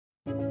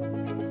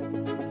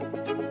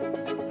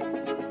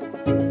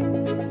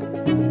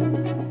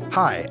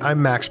Hi,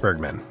 I'm Max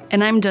Bergman.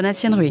 And I'm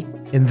Donatien Rui.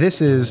 And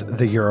this is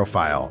The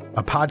Eurofile,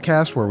 a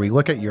podcast where we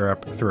look at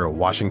Europe through a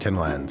Washington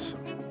lens.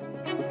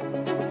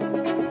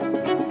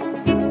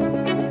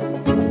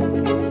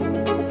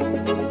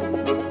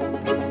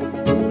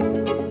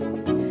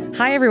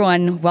 Hi,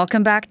 everyone.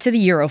 Welcome back to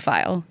The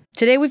Eurofile.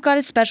 Today, we've got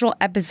a special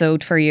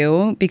episode for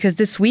you because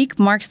this week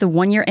marks the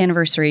one-year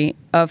anniversary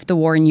of the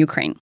war in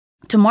Ukraine.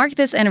 To mark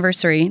this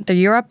anniversary, the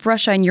Europe,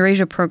 Russia, and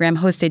Eurasia program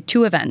hosted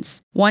two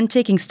events, one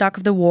taking stock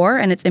of the war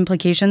and its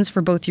implications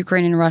for both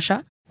Ukraine and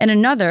Russia, and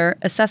another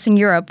assessing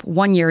Europe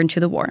 1 year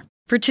into the war.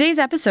 For today's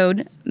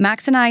episode,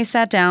 Max and I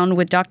sat down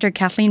with Dr.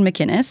 Kathleen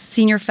McInnes,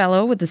 Senior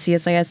Fellow with the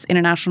CSIS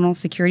International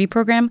Security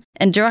Program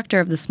and Director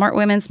of the Smart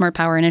Women, Smart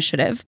Power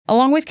Initiative.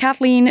 Along with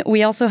Kathleen,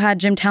 we also had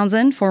Jim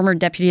Townsend, former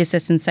Deputy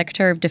Assistant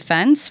Secretary of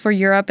Defense for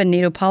Europe and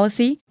NATO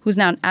Policy, who's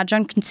now an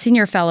Adjunct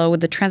Senior Fellow with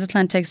the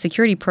Transatlantic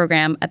Security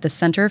Program at the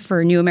Center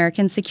for New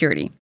American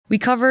Security. We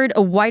covered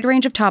a wide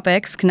range of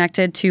topics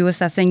connected to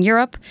assessing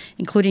Europe,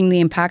 including the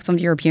impacts on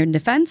European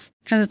defense,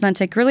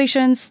 transatlantic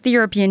relations, the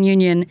European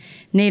Union,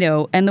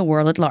 NATO, and the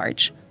world at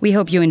large. We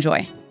hope you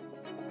enjoy.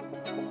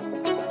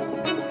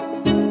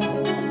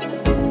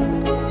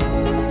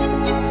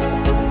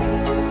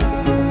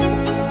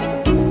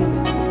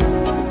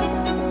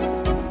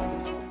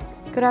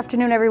 Good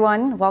afternoon,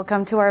 everyone.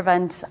 Welcome to our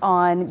event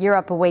on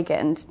Europe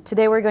Awakened.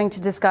 Today we're going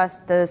to discuss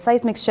the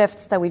seismic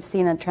shifts that we've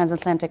seen in the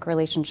transatlantic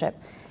relationship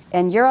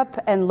in Europe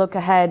and look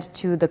ahead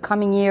to the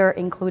coming year,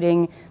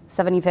 including the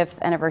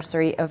 75th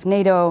anniversary of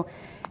NATO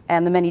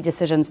and the many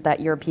decisions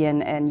that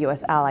European and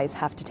US allies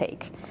have to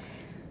take.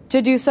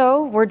 To do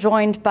so, we're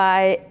joined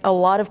by a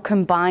lot of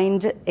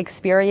combined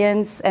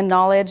experience and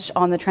knowledge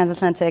on the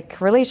transatlantic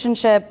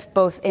relationship,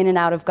 both in and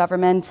out of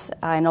government,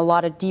 and a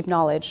lot of deep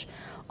knowledge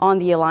on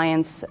the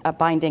alliance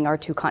binding our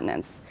two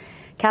continents.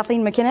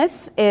 Kathleen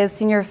McInnes is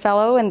Senior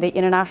Fellow in the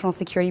International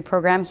Security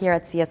Program here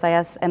at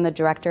CSIS and the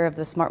Director of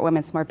the Smart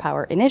Women, Smart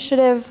Power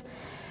Initiative,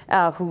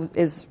 who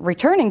is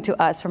returning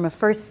to us from a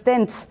first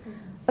stint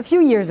a few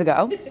years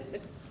ago.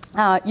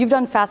 You've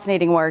done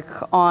fascinating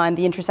work on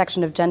the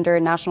intersection of gender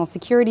and national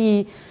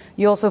security.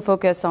 You also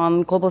focus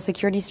on global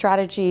security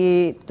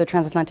strategy, the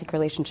transatlantic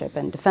relationship,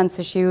 and defense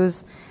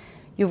issues.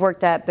 You've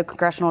worked at the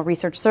Congressional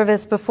Research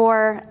Service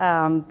before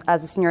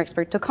as a senior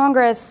expert to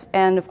Congress,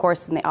 and of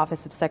course in the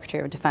Office of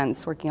Secretary of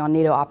Defense, working on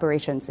NATO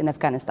operations in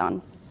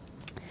Afghanistan.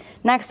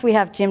 Next, we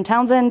have Jim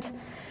Townsend,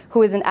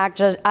 who is an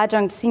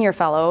adjunct senior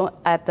fellow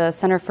at the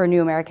Center for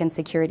New American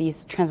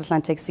Security's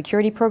Transatlantic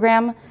Security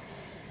Program.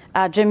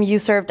 Jim, you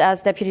served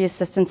as Deputy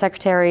Assistant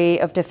Secretary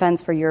of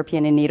Defense for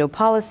European and NATO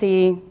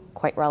Policy,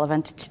 quite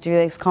relevant to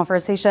today's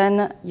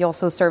conversation. You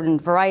also served in a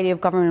variety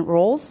of government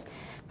roles,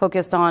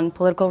 focused on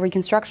political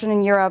reconstruction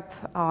in Europe,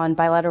 on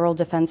bilateral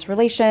defense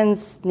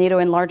relations, NATO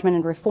enlargement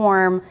and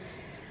reform.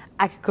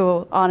 I could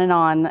go on,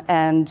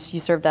 and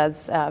you served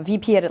as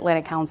VP at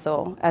Atlantic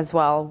Council as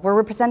well. We're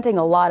representing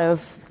a lot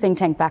of think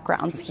tank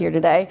backgrounds here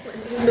today.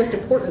 His most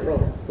important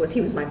role was he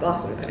was my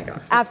boss in the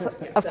Pentagon.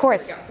 Absolutely, of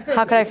course.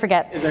 How could I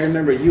forget? As I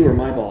remember, you were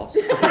my boss.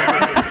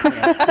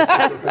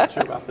 I'm not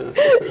sure about this.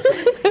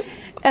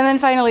 And then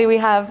finally, we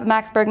have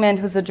Max Bergman,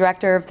 who's the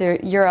director of the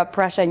Europe,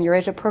 Russia, and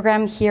Eurasia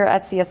program here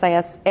at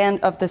CSIS and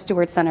of the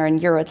Stewart Center in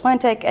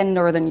Euro-Atlantic and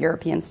Northern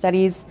European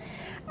Studies.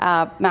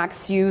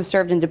 Max, you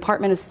served in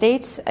Department of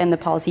State and the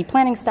policy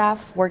planning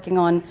staff, working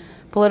on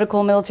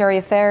political military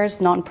affairs,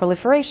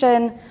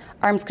 non-proliferation,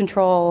 arms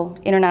control,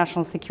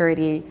 international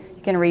security.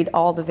 You can read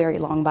all the very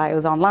long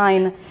bios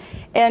online.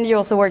 And you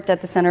also worked at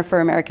the Center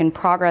for American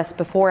Progress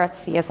before at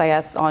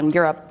CSIS on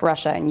Europe,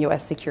 Russia, and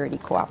US security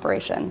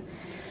cooperation.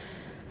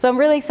 So I'm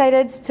really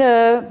excited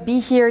to be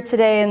here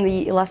today in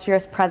the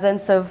illustrious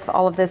presence of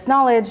all of this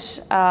knowledge.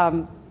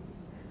 The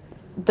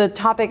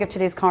topic of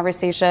today's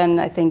conversation,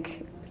 I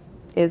think,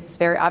 is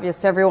very obvious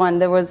to everyone.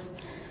 There was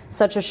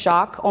such a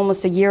shock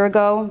almost a year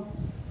ago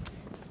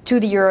to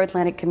the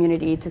Euro-Atlantic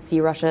community to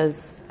see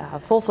Russia's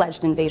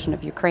full-fledged invasion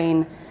of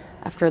Ukraine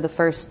after the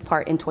first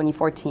part in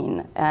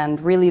 2014, and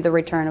really the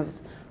return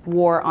of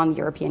war on the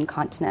European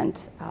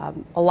continent.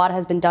 A lot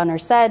has been done or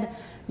said.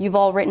 You've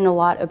all written a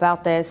lot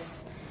about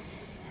this.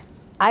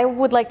 I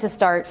would like to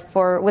start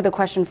with a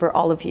question for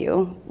all of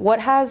you. What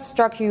has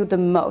struck you the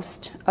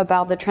most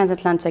about the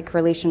transatlantic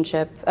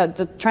relationship,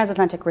 the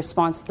transatlantic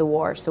response to the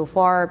war so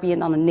far, be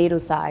it on the NATO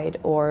side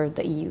or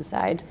the EU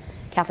side?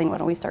 Kathleen, why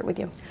don't we start with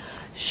you?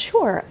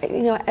 Sure.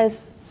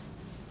 As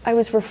I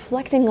was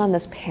reflecting on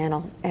this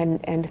panel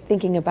and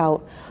thinking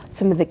about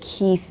some of the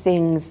key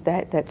things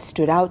that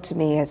stood out to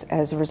me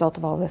as a result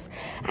of all this,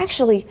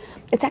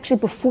 it's actually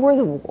before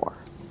the war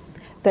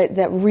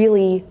that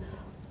really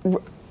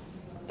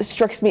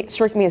struck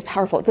me as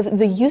powerful.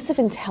 The use of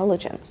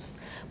intelligence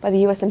by the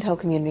U.S. intel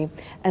community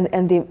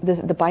and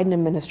the Biden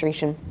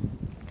administration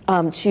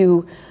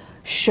to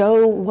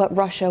show what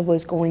Russia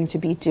was going to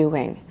be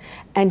doing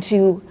and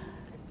to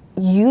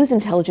use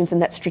intelligence in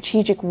that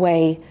strategic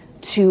way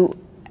to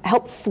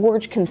help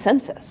forge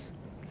consensus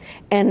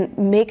and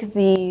make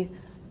the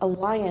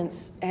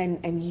alliance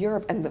and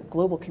Europe and the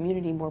global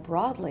community more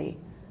broadly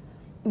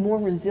more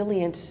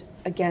resilient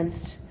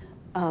against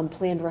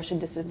planned Russian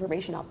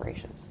disinformation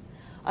operations.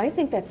 I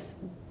think that's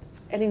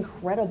an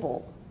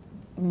incredible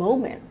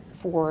moment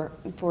for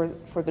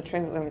the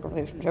transatlantic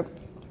relationship,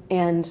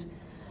 and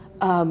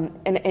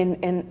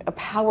a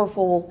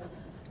powerful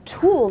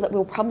tool that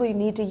we'll probably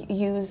need to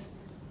use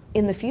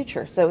in the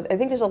future. So I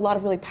think there's a lot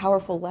of really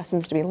powerful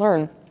lessons to be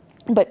learned.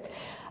 But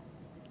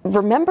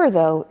remember,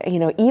 though,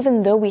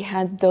 even though we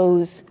had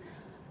those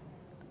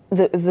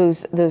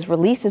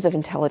releases of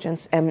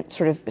intelligence and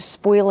sort of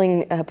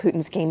spoiling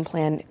Putin's game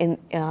plan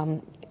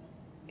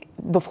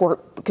before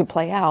it could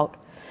play out,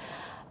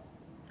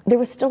 there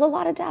was still a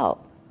lot of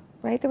doubt,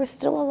 right? There was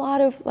still a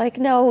lot of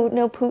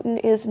no, Putin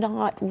is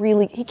not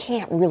really, he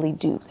can't really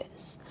do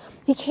this.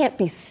 He can't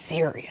be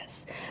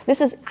serious.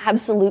 This is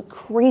absolute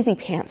crazy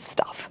pants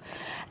stuff.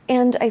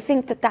 And I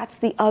think that that's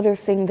the other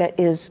thing that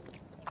is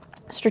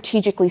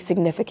strategically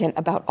significant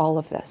about all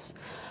of this.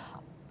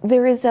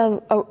 There is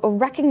a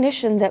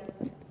recognition that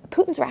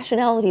Putin's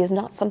rationality is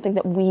not something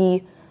that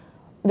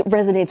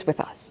resonates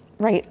with us,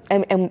 right?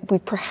 And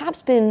we've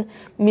perhaps been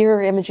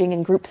mirror imaging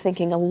and group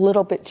thinking a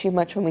little bit too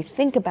much when we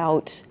think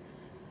about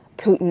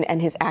Putin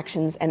and his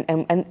actions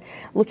and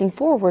looking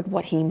forward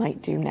what he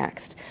might do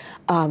next.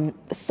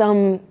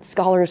 Some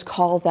scholars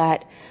call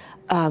that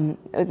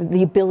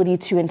the ability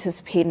to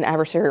anticipate an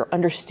adversary or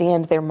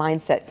understand their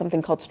mindset,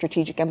 something called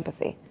strategic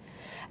empathy.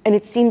 And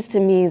it seems to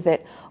me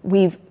that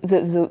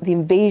the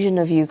invasion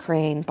of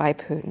Ukraine by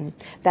Putin,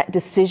 that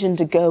decision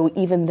to go,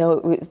 even though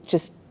it was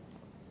just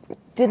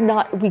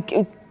we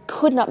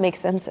could not make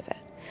sense of it,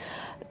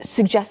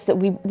 suggests that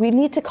we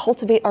need to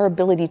cultivate our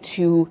ability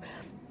to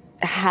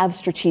have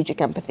strategic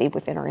empathy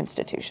within our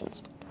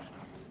institutions.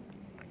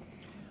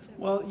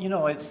 Well,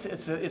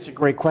 it's a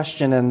great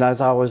question, and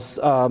as I was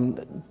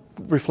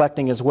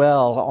reflecting as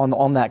well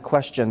on that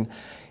question,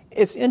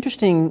 it's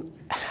interesting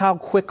how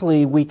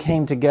quickly we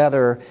came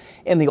together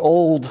in the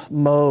old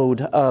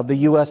mode of the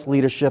U.S.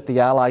 leadership, the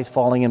Allies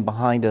falling in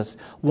behind us,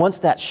 once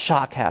that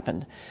shock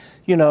happened.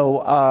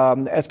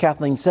 As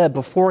Kathleen said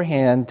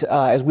beforehand,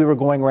 as we were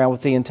going around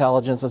with the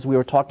intelligence, as we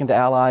were talking to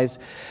allies,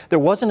 there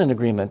wasn't an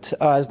agreement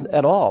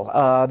at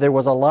all. There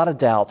was a lot of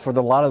doubt for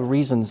a lot of the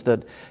reasons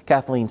that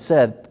Kathleen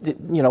said.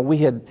 We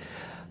had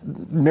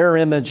mirror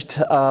imaged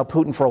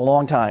Putin for a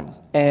long time,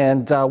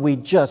 and we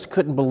just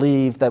couldn't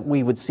believe that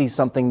we would see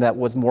something that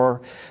was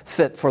more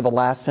fit for the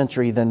last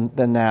century than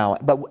now.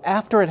 But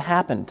after it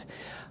happened,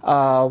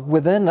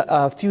 within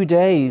a few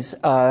days,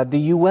 the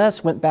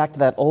U.S. went back to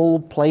that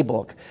old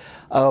playbook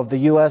of the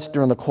U.S.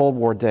 during the Cold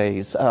War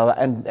days.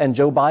 And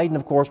Joe Biden,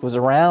 of course, was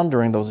around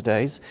during those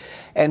days.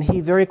 And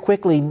he very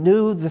quickly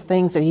knew the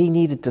things that he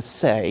needed to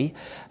say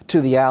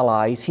to the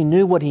allies. He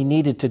knew what he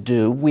needed to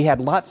do. We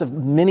had lots of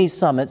mini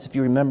summits, if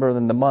you remember,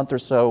 in the month or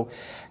so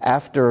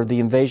after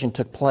the invasion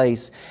took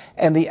place.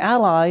 And the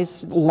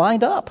allies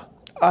lined up.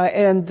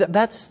 And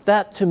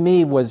that to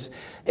me was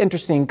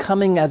interesting,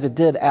 coming as it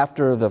did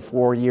after the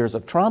 4 years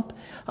of Trump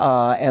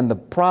and the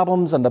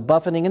problems and the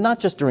buffeting, and not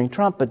just during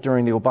Trump, but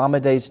during the Obama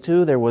days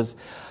too. There was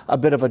a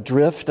bit of a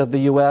drift of the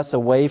U.S.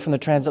 away from the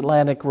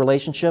transatlantic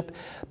relationship.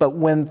 But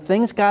when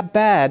things got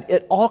bad,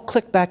 it all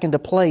clicked back into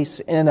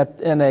place in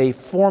a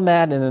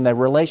format and in a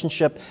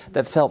relationship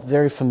that felt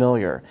very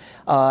familiar.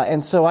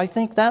 And so I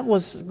think that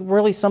was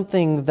really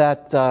something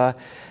that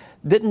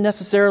didn't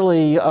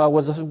necessarily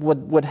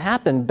would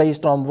happen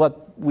based on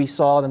what we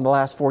saw in the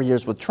last 4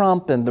 years with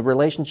Trump and the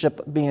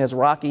relationship being as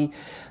rocky.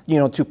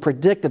 To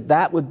predict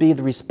that would be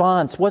the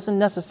response wasn't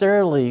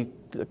necessarily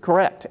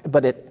correct,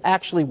 but it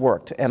actually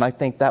worked, and I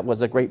think that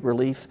was a great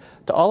relief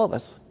to all of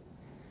us.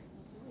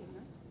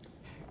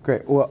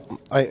 Great. Well,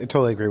 I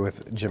totally agree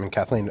with Jim and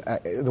Kathleen.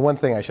 The one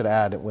thing I should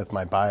add with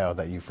my bio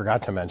that you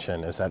forgot to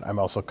mention is that I'm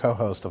also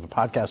co-host of a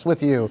podcast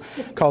with you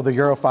called The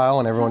Eurofile,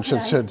 and everyone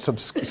should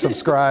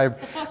subscribe.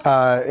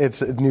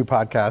 It's a new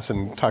podcast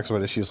and talks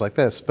about issues like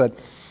this. But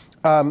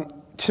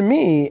to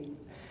me,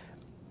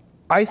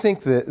 I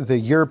think the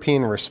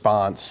European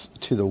response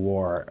to the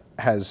war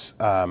has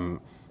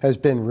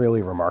been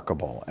really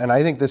remarkable. And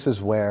I think this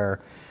is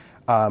where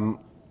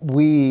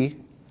we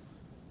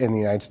in the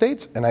United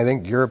States, and I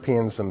think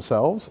Europeans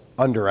themselves,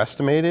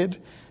 underestimated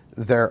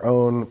their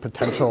own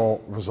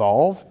potential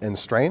resolve and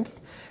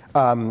strength.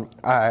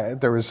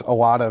 There was a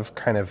lot of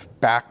kind of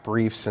back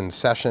briefs and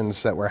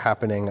sessions that were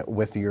happening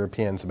with the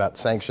Europeans about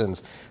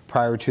sanctions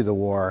prior to the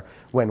war,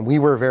 when we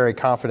were very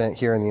confident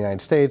here in the United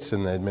States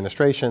in the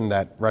administration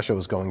that Russia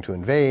was going to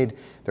invade.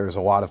 There was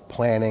a lot of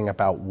planning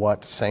about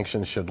what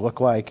sanctions should look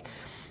like.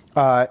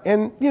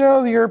 And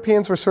the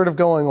Europeans were sort of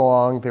going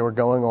along. They were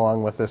going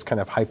along with this kind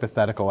of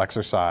hypothetical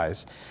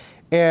exercise.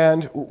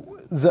 And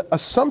the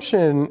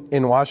assumption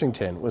in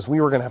Washington was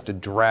we were going to have to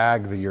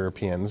drag the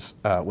Europeans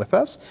with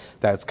us.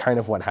 That's kind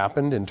of what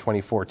happened in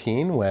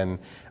 2014 when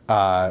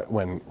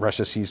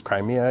Russia seized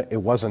Crimea.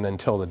 It wasn't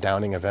until the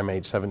downing of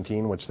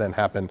MH17, which then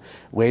happened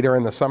later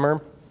in the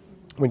summer,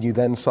 when you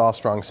then saw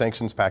strong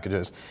sanctions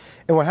packages.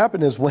 And what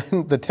happened is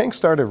when the tanks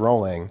started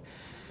rolling,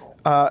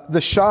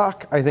 the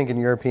shock, I think, in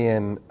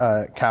European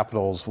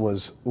capitals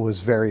was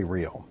very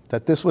real,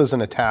 that this was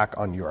an attack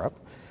on Europe.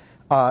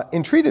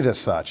 and treated as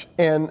such.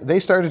 And they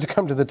started to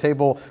come to the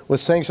table with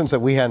sanctions that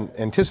we hadn't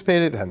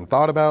anticipated, hadn't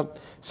thought about,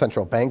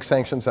 central bank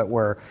sanctions that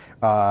were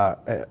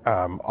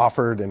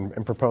offered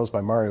and proposed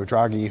by Mario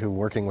Draghi, who,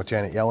 working with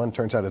Janet Yellen,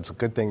 turns out it's a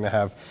good thing to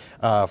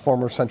have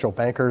former central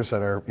bankers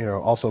that are,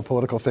 also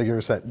political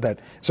figures that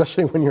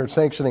especially when you're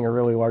sanctioning a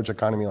really large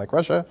economy like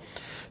Russia.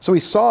 So we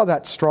saw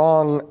that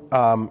strong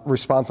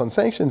response on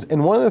sanctions.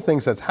 And one of the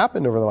things that's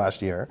happened over the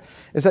last year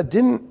is that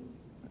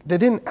they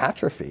didn't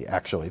atrophy,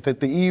 actually.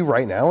 The EU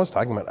right now is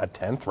talking about a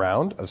 10th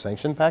round of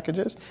sanction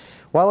packages,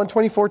 while in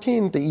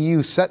 2014, the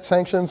EU set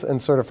sanctions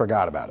and sort of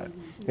forgot about it.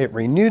 It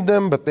renewed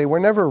them, but they were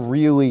never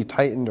really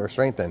tightened or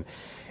strengthened.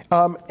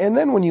 And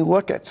then when you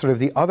look at sort of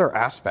the other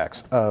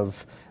aspects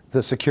of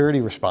the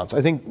security response,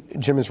 I think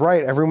Jim is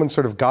right. Everyone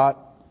sort of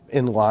got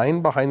in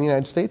line behind the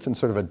United States and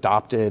sort of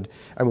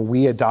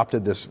we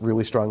adopted this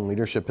really strong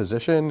leadership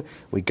position.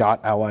 We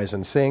got allies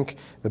in sync.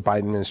 The Biden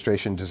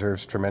administration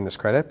deserves tremendous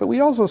credit. But we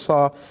also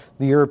saw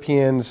the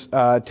Europeans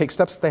take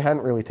steps that they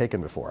hadn't really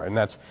taken before. And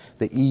that's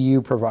the EU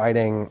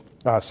providing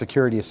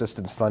security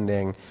assistance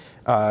funding,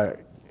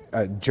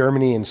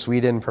 Germany and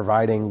Sweden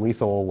providing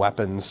lethal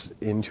weapons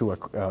into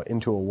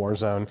a war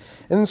zone,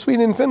 and then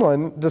Sweden and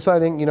Finland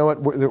deciding,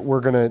 we're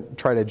going to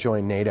try to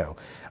join NATO.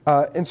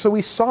 And so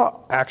we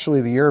saw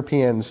actually the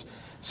Europeans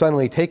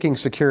suddenly taking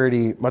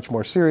security much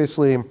more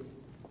seriously.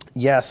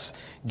 Yes,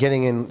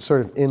 getting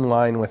in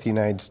line with the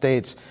United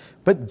States,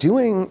 but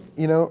doing,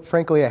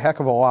 frankly, a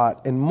heck of a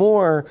lot and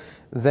more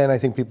than I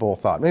think people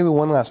thought. Maybe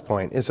one last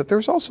point is that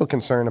there's also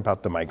concern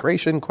about the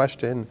migration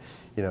question.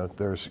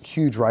 There's a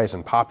huge rise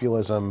in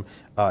populism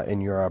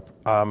in Europe.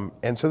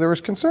 And so there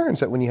was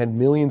concerns that when you had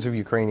millions of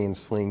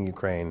Ukrainians fleeing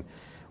Ukraine,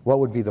 what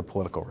would be the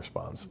political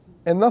response?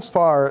 And thus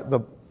far,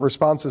 the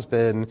response has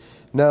been,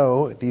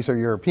 no, these are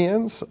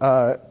Europeans,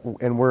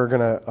 and we're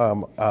going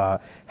to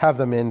have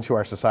them into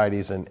our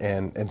societies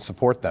and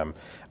support them.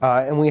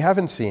 And we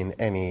haven't seen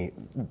any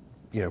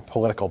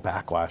political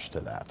backlash to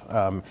that.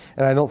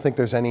 And I don't think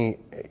there's any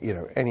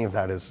of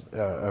that is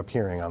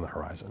appearing on the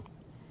horizon.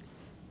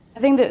 I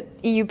think the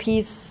EU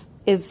piece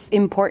is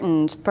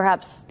important,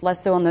 perhaps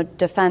less so on the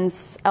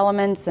defense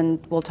elements, and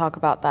we'll talk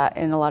about that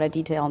in a lot of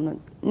detail on the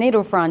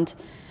NATO front.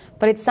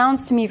 But it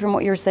sounds to me from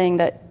what you're saying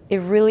that it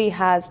really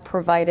has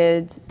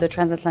provided the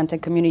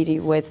transatlantic community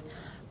with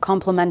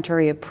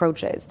complementary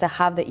approaches to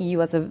have the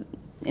EU as an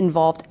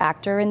involved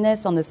actor in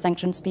this, on the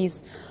sanctions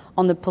piece,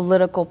 on the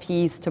political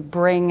piece, to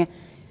bring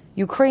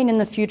Ukraine in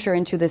the future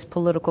into this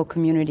political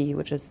community,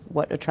 which is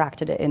what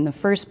attracted it in the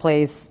first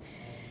place.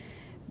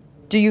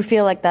 Do you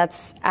feel like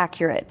that's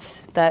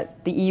accurate,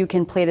 that the EU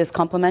can play this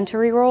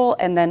complementary role?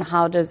 And then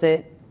how does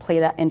it play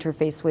that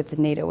interface with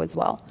NATO as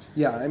well?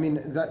 Yeah, I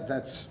mean,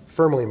 that's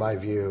firmly my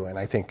view. And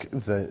I think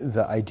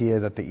the idea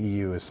that the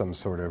EU is some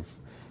sort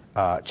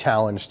of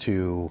challenge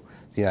to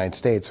the United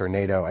States or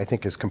NATO, I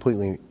think is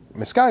completely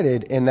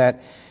misguided in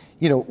that,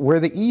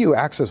 where the EU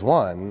acts as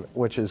one,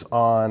 which is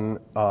on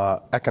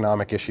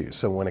economic issues.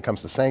 So when it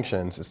comes to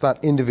sanctions, it's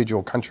not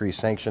individual countries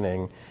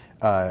sanctioning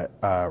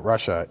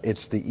Russia.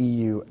 It's the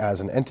EU as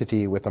an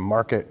entity with a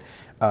market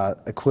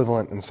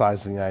equivalent in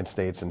size to the United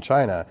States and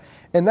China.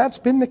 And that's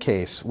been the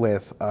case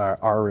with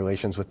our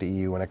relations with the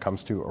EU when it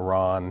comes to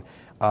Iran.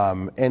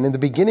 And in the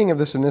beginning of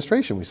this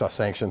administration, we saw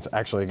sanctions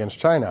actually against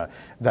China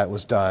that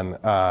was done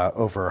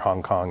over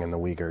Hong Kong and the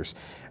Uyghurs.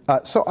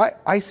 So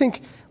I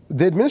think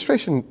the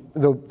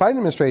Biden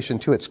administration,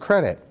 to its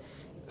credit,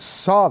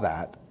 saw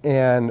that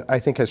and I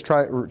think has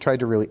tried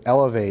to really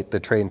elevate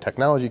the Trade and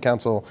Technology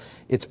Council,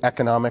 its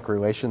economic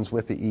relations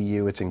with the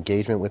EU, its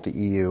engagement with the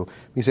EU,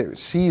 because it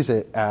sees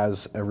it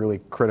as a really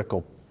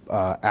critical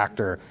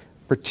actor,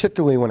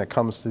 particularly when it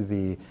comes to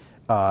the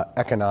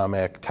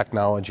economic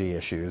technology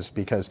issues,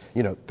 because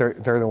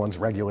they're the ones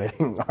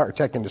regulating our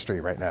tech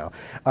industry right now,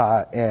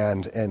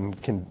 and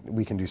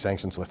we can do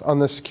sanctions with. On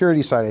the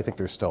security side, I think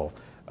there's still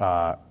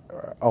a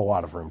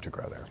lot of room to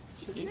grow there.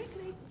 Can I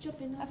jump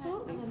in?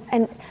 Absolutely.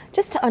 And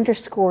just to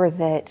underscore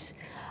that,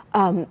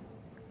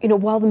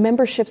 while the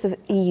memberships of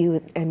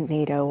EU and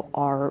NATO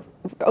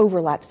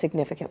overlap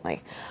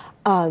significantly,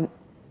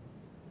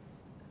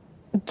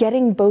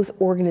 getting both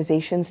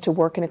organizations to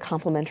work in a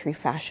complementary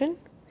fashion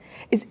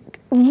is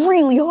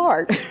really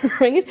hard,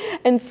 right?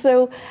 And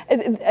so,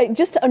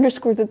 just to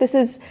underscore that this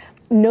is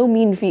no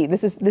mean feat.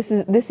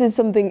 This is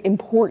something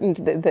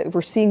important that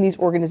we're seeing these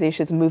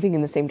organizations moving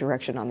in the same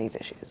direction on these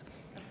issues.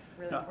 That's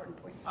a really important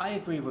point. I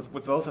agree with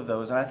both of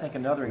those, and I think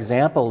another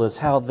example is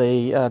how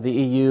the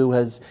EU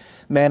has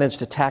managed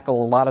to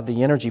tackle a lot of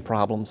the energy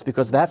problems,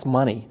 because that's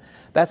money.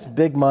 That's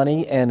big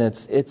money, and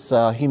it's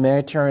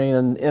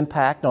humanitarian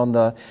impact on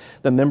the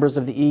members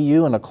of the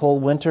EU in a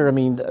cold winter. I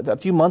mean, a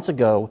few months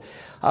ago,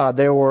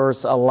 there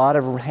was a lot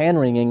of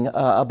hand-wringing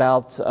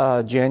about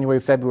January,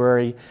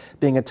 February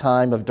being a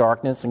time of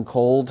darkness and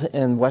cold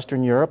in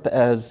Western Europe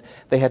as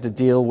they had to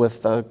deal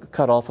with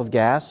cut-off of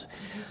gas.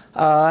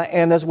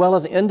 and as well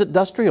as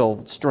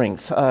industrial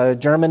strength.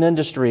 German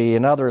industry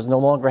and others no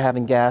longer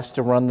having gas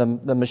to run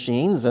the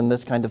machines and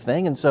this kind of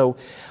thing. And so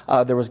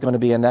there was going to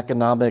be an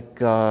economic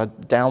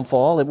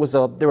downfall. There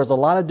was a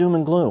lot of doom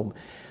and gloom.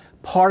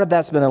 Part of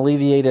that's been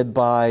alleviated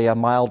by a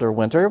milder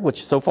winter,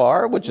 which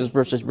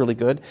is really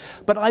good.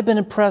 But I've been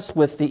impressed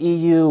with the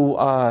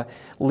EU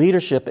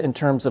leadership in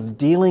terms of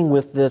dealing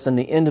with this in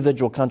the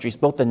individual countries,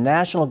 both the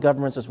national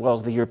governments as well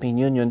as the European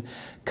Union,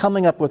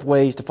 coming up with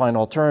ways to find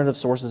alternative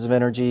sources of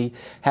energy,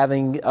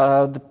 having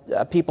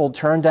people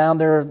turn down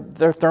their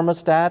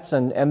thermostats,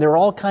 and there are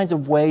all kinds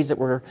of ways that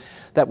were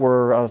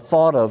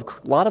thought of,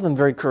 a lot of them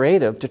very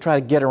creative, to try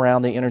to get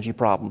around the energy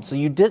problem. So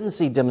you didn't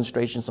see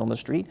demonstrations on the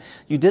street.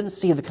 You didn't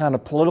see the kind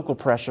of political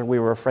pressure we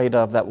were afraid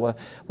of that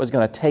was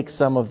going to take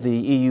some of the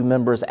EU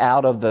members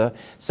out of the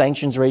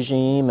sanctions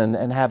regime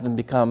and have them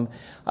become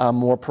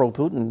more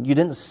pro-Putin. You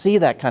didn't see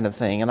that kind of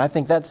thing, and I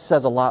think that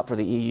says a lot for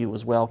the EU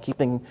as well,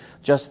 keeping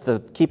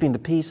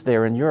the peace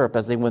there in Europe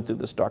as they went through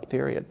this dark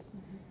period.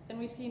 And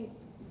we've seen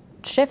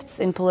shifts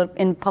in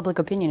public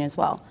opinion as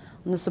well,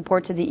 on the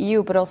support to the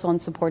EU, but also on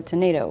support to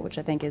NATO, which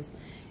I think is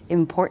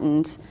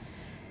important.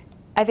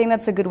 I think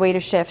that's a good way to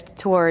shift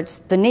towards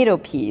the NATO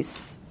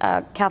piece.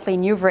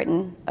 Kathleen, you've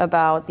written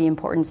about the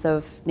importance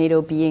of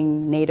NATO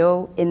being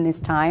NATO in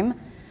this time.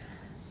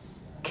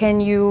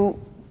 Can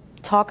you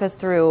talk us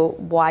through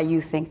why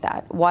you think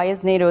that? Why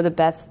is NATO the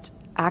best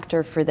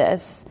actor for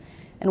this?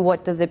 And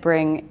what does it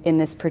bring in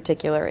this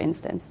particular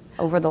instance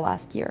over the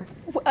last year?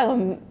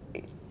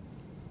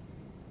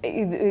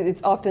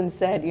 It's often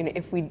said,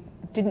 if we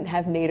didn't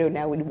have NATO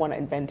now, we'd want to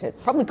invent it.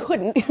 Probably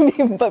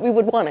couldn't, but we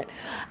would want it.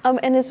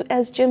 And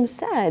as Jim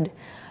said,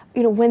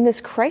 when this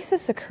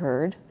crisis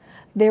occurred,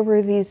 there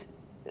were these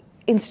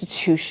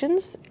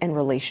institutions and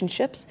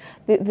relationships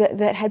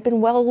that had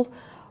been well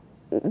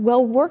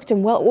worked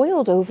and well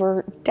oiled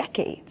over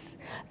decades,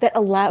 that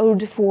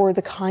allowed for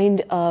the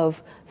kind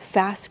of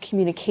fast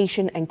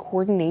communication and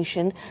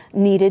coordination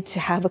needed to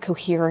have a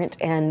coherent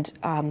and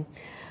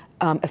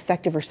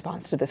effective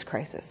response to this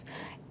crisis.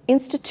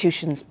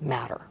 Institutions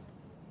matter.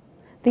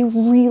 They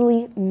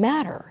really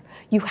matter.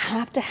 You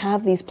have to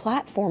have these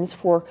platforms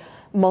for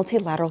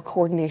multilateral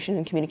coordination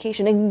and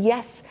communication. And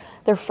yes,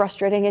 they're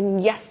frustrating,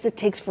 and yes, it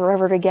takes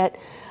forever to get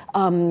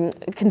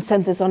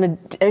consensus on an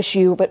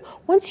issue, but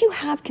once you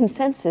have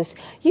consensus,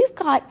 you've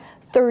got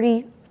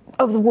 30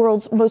 of the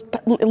world's most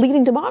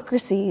leading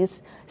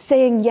democracies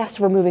saying, yes,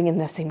 we're moving in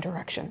the same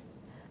direction.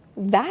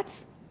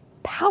 That's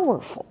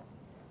powerful.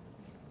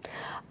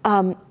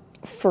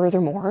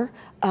 Furthermore,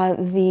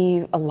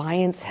 the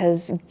alliance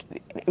has,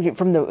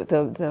 from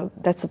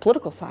that's the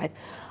political side.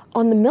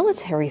 On the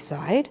military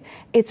side,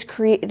 it's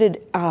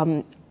created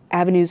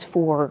avenues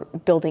for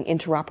building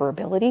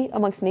interoperability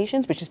amongst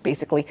nations, which is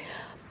basically,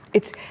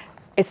 it's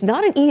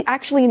not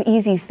actually an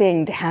easy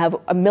thing to have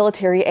a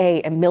military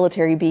A and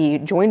military B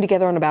join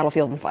together on a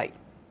battlefield and fight.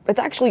 It's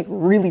actually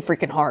really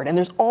freaking hard, and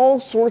there's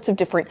all sorts of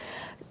different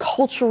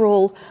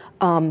cultural,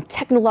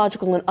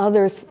 technological, and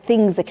other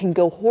things that can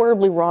go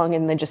horribly wrong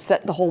and then just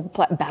set the whole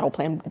battle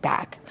plan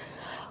back.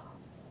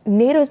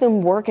 NATO's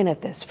been working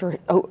at this for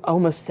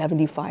almost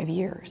 75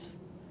 years.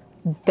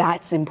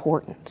 That's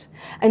important.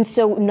 And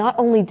so not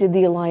only did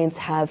the alliance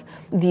have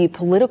the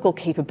political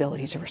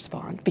capability to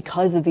respond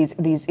because of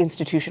these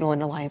institutional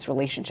and alliance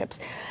relationships.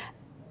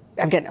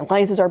 Again,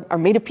 alliances are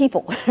made of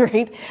people,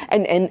 right?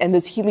 And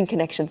those human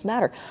connections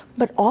matter.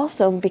 But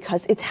also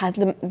because it's had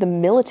the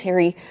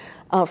military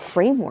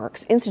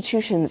frameworks,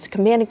 institutions,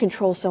 command and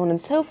control, so on and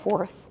so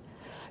forth,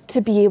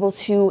 to be able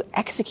to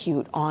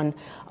execute on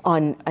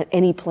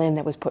any plan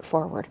that was put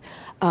forward.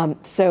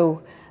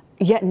 So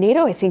yet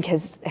NATO, I think,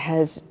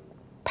 has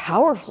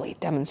powerfully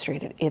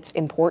demonstrated its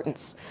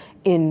importance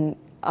in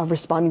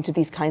responding to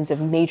these kinds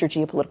of major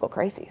geopolitical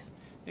crises.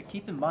 Yeah,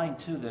 keep in mind,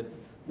 too, that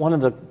one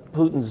of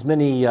Putin's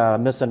many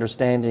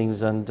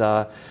misunderstandings and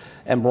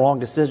wrong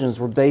decisions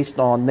were based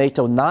on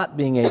NATO not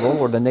being able,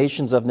 or the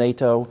nations of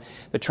NATO,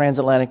 the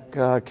transatlantic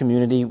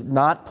community,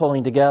 not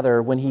pulling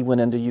together when he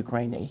went into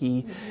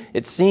Ukraine.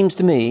 It seems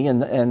to me,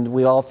 and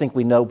we all think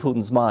we know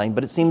Putin's mind,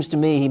 but it seems to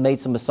me he made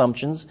some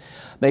assumptions,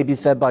 maybe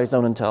fed by his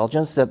own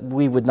intelligence, that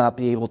we would not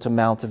be able to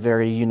mount a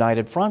very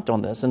united front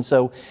on this. And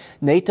so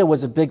NATO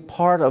was a big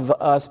part of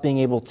us being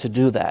able to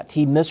do that.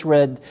 He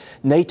misread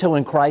NATO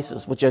in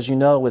crisis, which, as you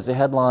know, is a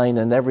headline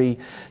in every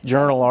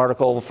journal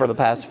article for the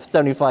past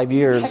 75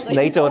 years. Exactly.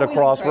 NATO at a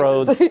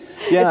crossroads.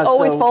 Yeah, it's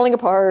always falling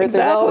apart.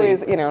 Exactly.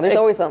 There's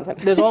always something.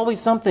 There's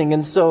always something.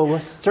 And so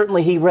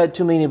certainly he read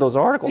too many of those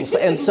articles.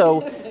 And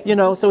so,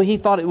 so he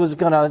thought it was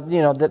going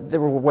to, that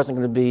there wasn't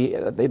going to be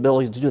the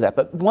ability to do that.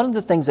 But one of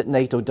the things that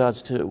NATO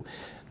does too,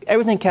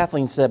 everything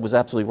Kathleen said was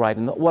absolutely right.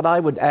 And what I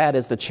would add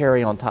as the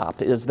cherry on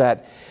top is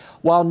that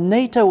while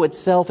NATO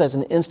itself as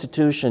an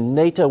institution,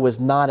 NATO is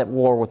not at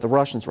war with the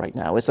Russians right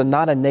now. It's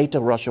not a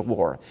NATO-Russia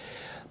war.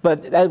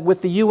 But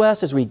with the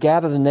U.S., as we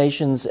gather the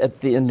nations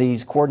in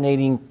these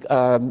coordinating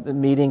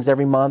meetings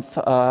every month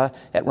at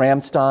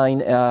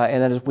Ramstein,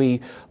 and as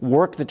we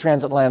work the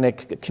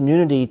transatlantic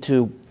community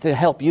to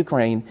help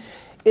Ukraine,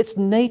 it's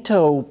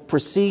NATO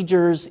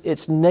procedures.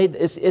 It's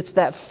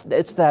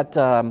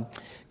that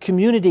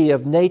community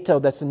of NATO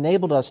that's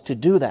enabled us to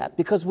do that,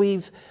 because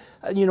we've,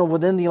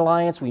 within the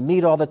alliance, we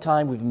meet all the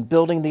time. We've been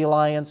building the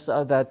alliance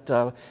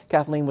that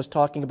Kathleen was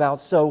talking about.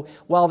 So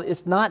while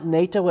it's not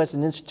NATO as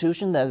an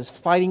institution that is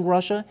fighting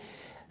Russia,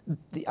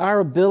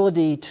 our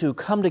ability to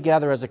come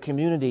together as a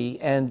community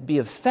and be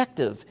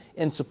effective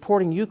in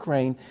supporting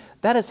Ukraine,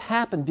 that has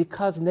happened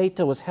because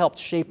NATO has helped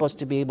shape us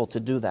to be able to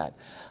do that.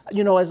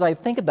 As I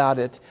think about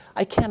it,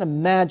 I can't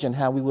imagine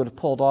how we would have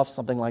pulled off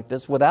something like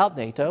this without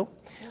NATO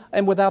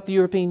and without the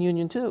European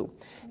Union too.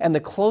 And the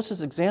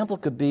closest example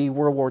could be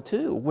World War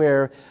II,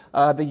 where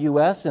the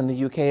U.S. and the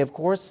U.K., of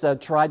course,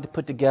 tried to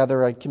put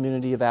together a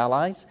community of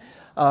allies.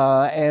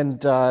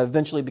 And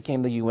eventually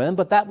became the UN.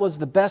 But that was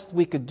the best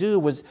we could do,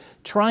 was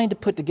trying to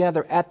put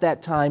together at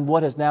that time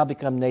what has now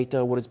become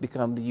NATO, what has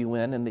become the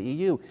UN and the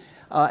EU.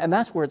 And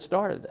that's where it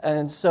started.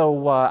 And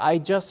so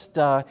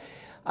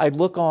I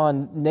look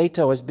on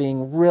NATO as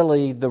being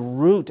really the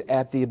root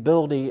at the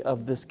ability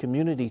of this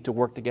community to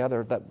work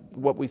together, that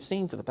what we've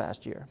seen for the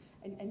past year.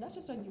 And not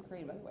just on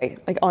Ukraine, by the way,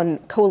 like on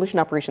coalition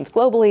operations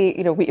globally,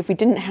 if we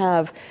didn't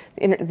have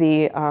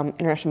the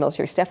international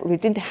military staff, if we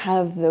didn't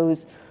have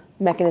those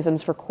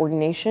mechanisms for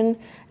coordination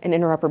and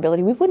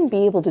interoperability, we wouldn't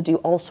be able to do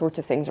all sorts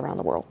of things around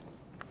the world.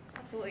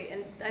 Absolutely,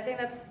 and I think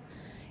that's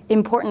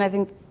important. I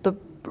think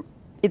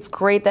it's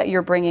great that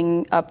you're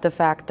bringing up the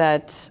fact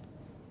that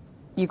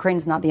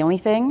Ukraine's not the only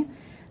thing,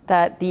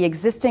 that the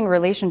existing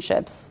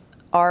relationships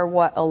are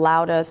what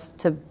allowed us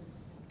to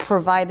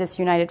provide this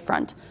united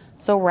front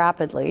so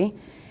rapidly.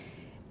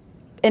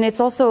 And it's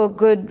also a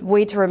good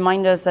way to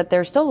remind us that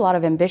there's still a lot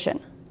of ambition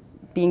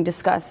being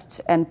discussed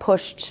and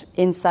pushed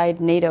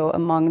inside NATO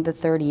among the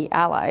 30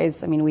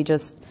 allies. I mean,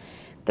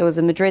 there was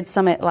a Madrid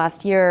summit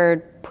last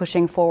year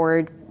pushing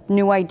forward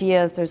new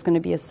ideas. There's going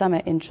to be a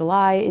summit in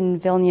July in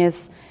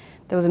Vilnius.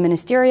 There was a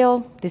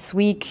ministerial this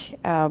week.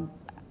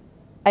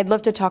 I'd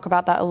love to talk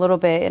about that a little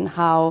bit, and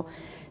how,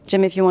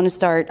 Jim, if you want to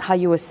start, how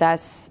you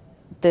assess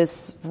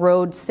this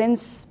road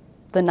since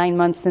the 9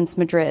 months since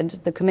Madrid,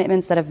 the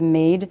commitments that have been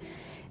made,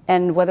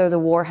 and whether the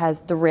war has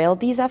derailed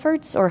these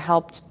efforts or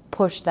helped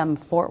push them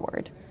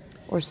forward,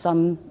 or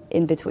some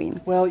in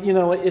between? Well,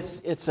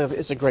 it's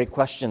a great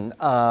question.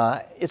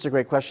 It's a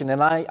great question,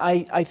 and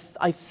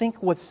I think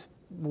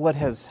what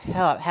has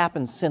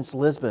happened since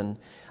Lisbon.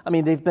 I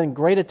mean, they've been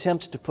great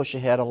attempts to push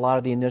ahead a lot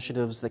of the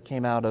initiatives that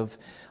came out of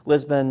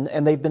Lisbon,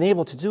 and they've been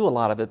able to do a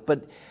lot of it.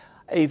 But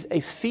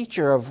a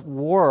feature of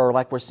war,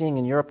 like we're seeing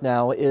in Europe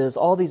now, is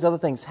all these other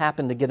things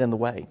happen to get in the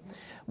way.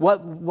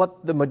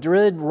 What the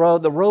Madrid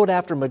road, the road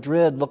after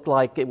Madrid looked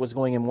like it was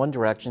going in one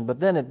direction, but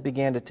then it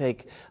began to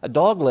take a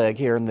dogleg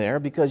here and there,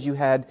 because you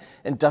had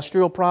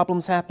industrial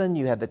problems happen,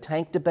 you had the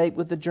tank debate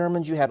with the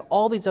Germans, you had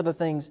all these other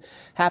things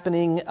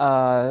happening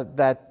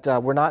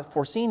that were not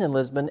foreseen in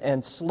Lisbon,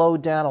 and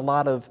slowed down a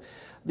lot of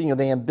the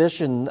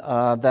ambition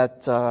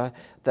that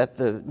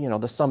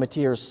the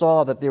summiteers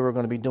saw that they were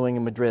going to be doing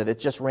in Madrid. It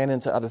just ran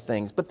into other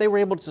things, but they were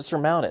able to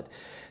surmount it.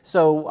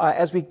 So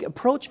as we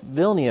approach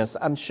Vilnius,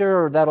 I'm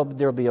sure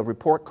there'll be a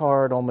report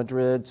card on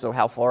Madrid. So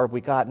how far have we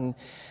gotten?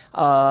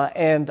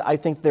 And I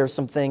think there's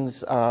some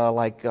things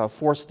like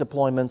force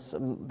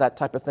deployments, that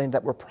type of thing,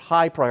 that were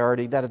high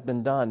priority that have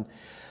been done.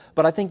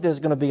 But I think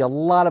there's going to be a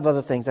lot of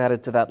other things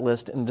added to that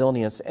list in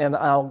Vilnius. And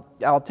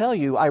I'll tell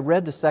you, I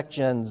read the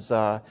SecGen's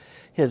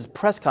his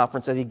press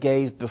conference that he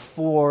gave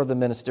before the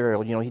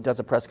ministerial. He does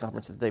a press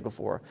conference the day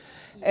before,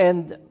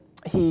 and the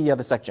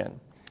SecGen.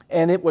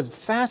 And it was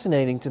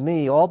fascinating to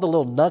me, all the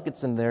little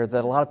nuggets in there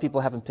that a lot of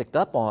people haven't picked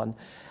up on,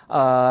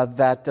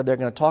 that they're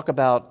going to talk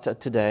about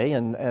today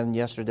and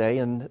yesterday,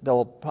 and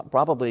they'll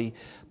probably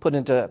put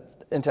into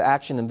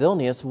action in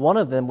Vilnius. One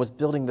of them was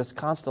building this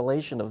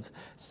constellation of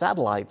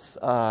satellites,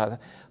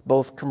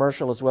 both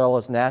commercial as well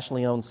as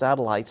nationally owned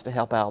satellites, to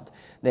help out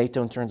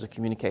NATO in terms of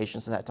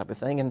communications and that type of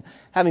thing. And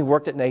having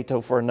worked at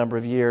NATO for a number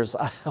of years,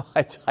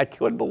 I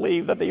couldn't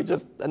believe that they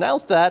just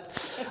announced that,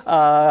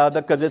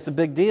 because it's a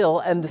big deal.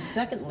 And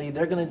secondly,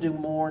 they're going to do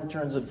more in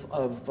terms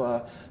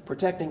of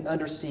protecting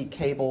undersea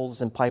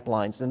cables and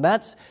pipelines. And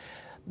that's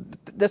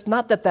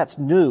not that's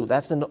new.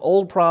 That's an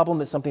old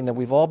problem. It's something that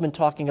we've all been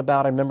talking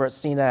about. I remember at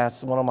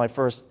CNAS, one of my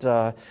first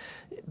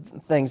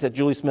things that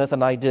Julie Smith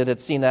and I did at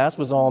CNAS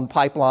was on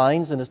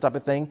pipelines and this type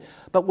of thing.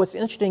 But what's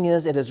interesting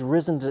is it has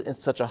risen to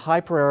such a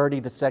high priority.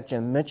 The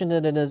SecGen mentioned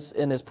it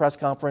in his press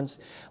conference.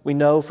 We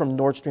know from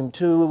Nord Stream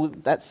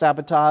 2, that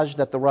sabotage,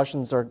 that the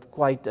Russians are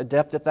quite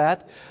adept at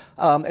that.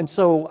 And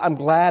so I'm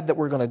glad that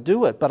we're going to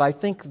do it. But I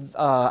think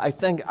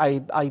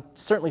I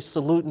certainly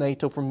salute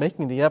NATO for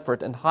making the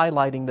effort and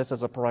highlighting this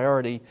as a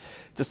priority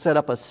to set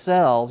up a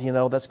cell,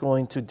 that's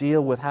going to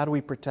deal with how do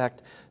we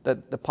protect the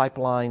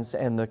pipelines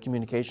and the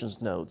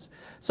communications nodes.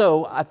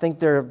 So I think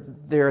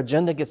their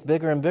agenda gets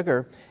bigger and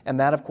bigger, and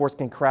that, of course,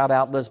 can crowd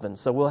out Lisbon.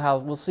 So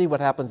we'll see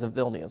what happens in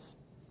Vilnius.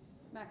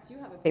 Max, you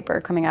have a paper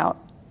coming out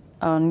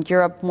on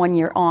Europe 1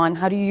 year on.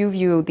 How do you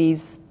view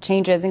these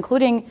changes,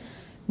 including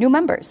new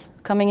members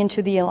coming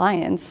into the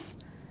alliance?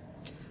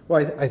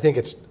 Well, I think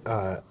it's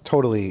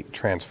totally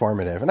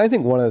transformative. And I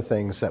think one of the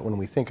things that when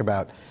we think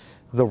about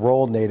the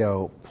role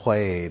NATO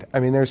played,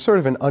 I mean, there's sort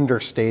of an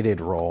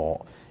understated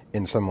role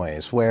in some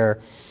ways where,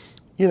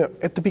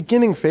 at the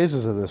beginning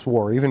phases of this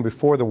war, even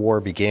before the war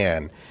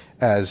began,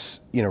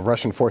 as,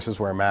 Russian forces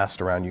were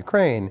amassed around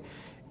Ukraine,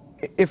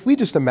 if we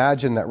just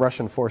imagine that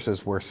Russian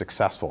forces were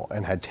successful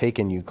and had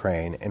taken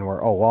Ukraine and were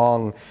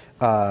along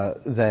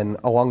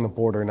the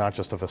border, not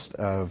just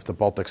of the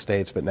Baltic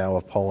states, but now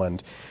of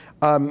Poland,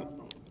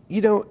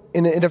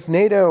 and if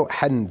NATO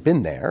hadn't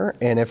been there,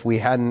 and if we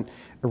hadn't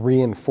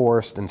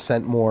reinforced and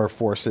sent more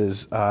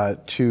forces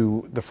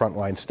to the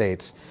frontline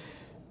states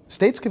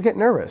could get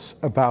nervous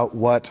about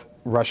what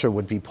Russia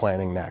would be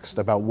planning next,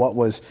 about what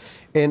was,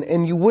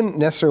 and you wouldn't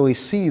necessarily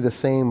see the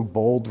same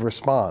bold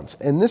response.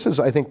 And this is,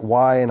 I think,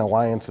 why an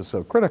alliance is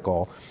so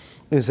critical,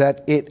 is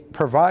that it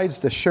provides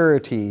the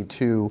surety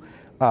to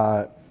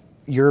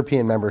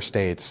European member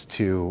states,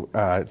 to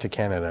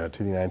Canada,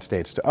 to the United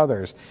States, to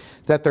others,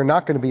 that they're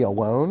not going to be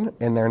alone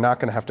and they're not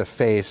going to have to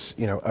face,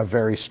 a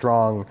very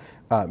strong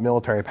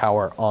military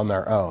power on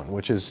their own,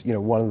 which is,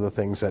 one of the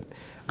things that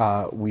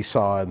we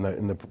saw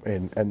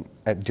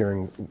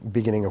during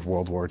beginning of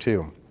World War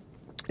II.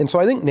 And so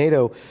I think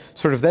NATO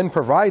sort of then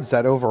provides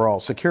that overall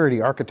security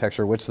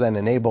architecture, which then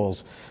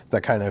enables the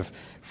kind of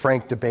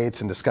frank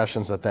debates and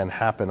discussions that then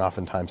happen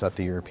oftentimes at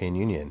the European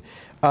Union.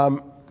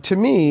 To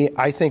me,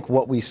 I think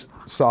what we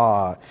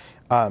saw,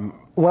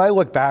 when I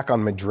look back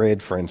on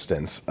Madrid, for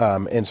instance,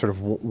 and sort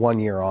of 1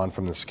 year on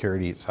from the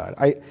security side,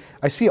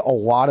 I see a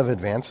lot of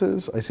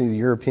advances. I see the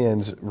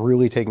Europeans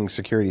really taking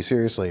security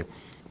seriously.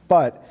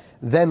 But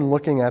then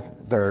looking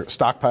at their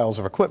stockpiles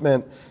of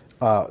equipment,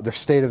 the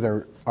state of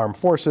their armed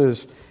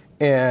forces,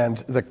 and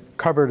the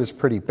cupboard is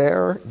pretty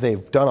bare.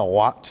 They've done a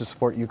lot to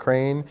support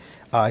Ukraine.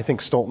 I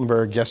think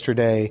Stoltenberg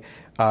yesterday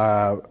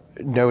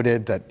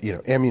noted that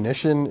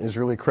ammunition is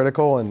really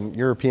critical, and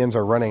Europeans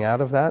are running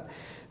out of that.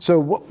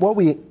 So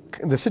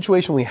the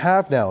situation we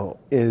have now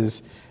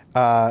is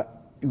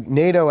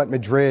NATO at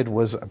Madrid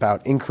was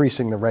about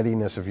increasing the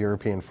readiness of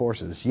European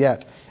forces.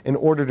 Yet, in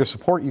order to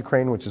support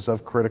Ukraine, which is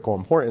of critical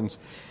importance,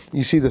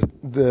 you see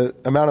the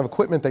amount of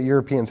equipment that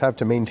Europeans have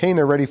to maintain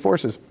their ready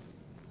forces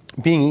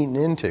being eaten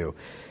into.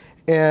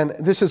 And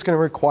this is going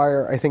to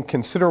require, I think,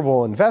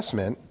 considerable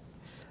investment,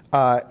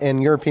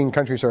 and European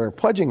countries are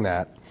pledging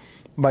that.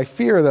 My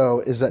fear, though,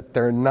 is that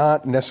they're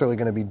not necessarily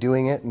going to be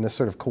doing it in this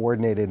sort of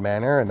coordinated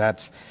manner, and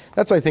that's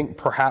I think,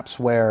 perhaps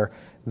where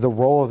the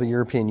role of the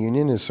European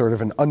Union is sort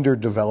of an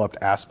underdeveloped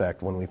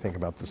aspect when we think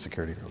about the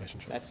security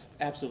relationship. That's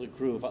absolutely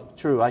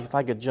true. If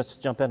I could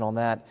just jump in on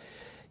that.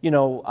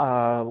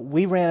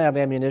 We ran out of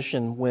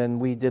ammunition when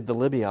we did the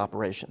Libya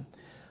operation.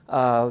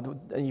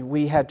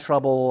 We had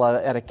trouble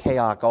at a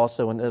KAOK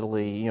also in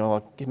Italy,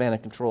 a command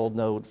and control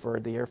node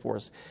for the Air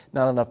Force,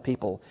 not enough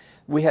people.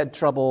 We had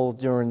trouble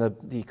during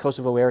the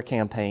Kosovo air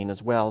campaign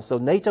as well. So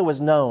NATO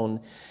was known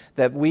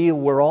that we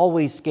were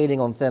always skating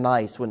on thin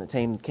ice when it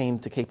came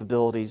to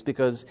capabilities,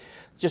 because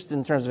just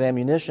in terms of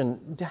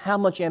ammunition, how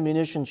much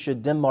ammunition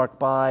should Denmark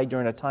buy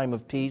during a time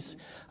of peace?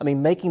 I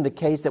mean, making the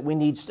case that we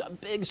need a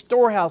big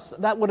storehouse,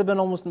 that would have been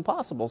almost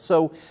impossible.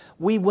 So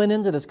we went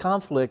into this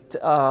conflict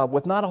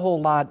with not a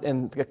whole lot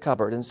in the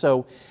cupboard. And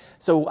so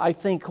I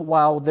think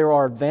while there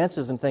are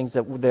advances and things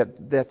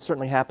that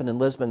certainly happened in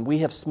Lisbon, we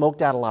have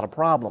smoked out a lot of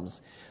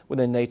problems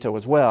within NATO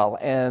as well.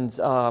 And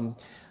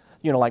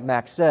like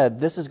Max said,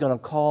 this is going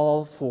to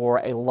call for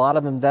a lot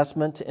of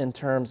investment in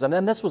terms, and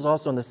then this was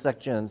also in the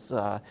SecGen's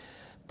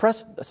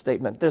press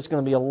statement. There's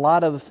going to be a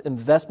lot of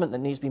investment that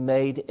needs to be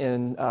made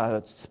in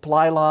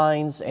supply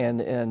lines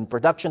and in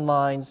production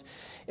lines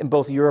in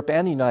both Europe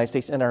and the United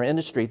States in our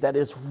industry. That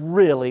is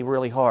really,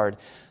 really hard.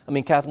 I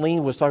mean,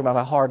 Kathleen was talking about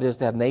how hard it is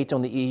to have NATO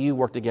and the EU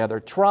work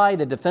together. Try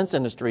the defense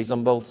industries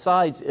on both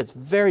sides. It's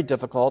very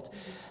difficult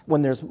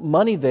when there's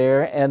money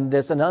there and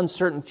there's an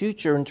uncertain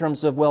future in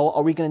terms of, well,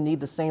 are we going to need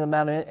the same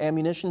amount of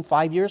ammunition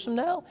 5 years from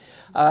now?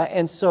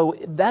 And so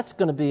that's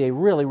going to be a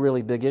really,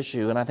 really big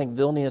issue. And I think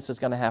Vilnius is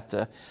going to have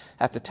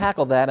to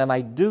tackle that. And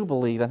I do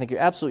believe, I think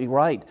you're absolutely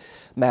right,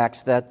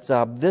 Max, that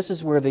this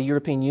is where the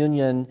European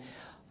Union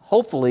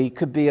hopefully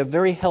could be a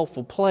very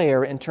helpful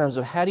player in terms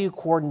of how do you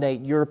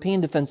coordinate European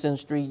defense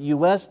industry,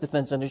 U.S.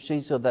 defense industry,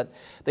 so that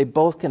they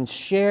both can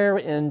share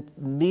in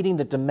meeting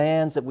the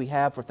demands that we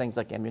have for things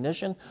like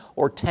ammunition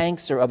or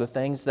tanks or other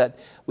things, that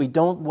we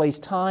don't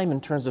waste time in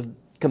terms of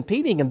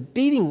competing and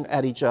beating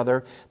at each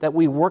other, that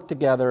we work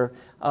together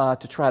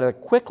to try to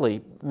quickly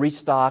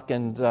restock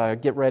and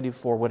get ready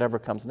for whatever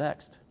comes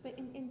next.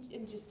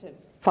 And just to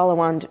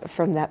follow on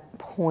from that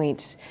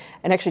point,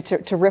 and actually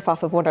to riff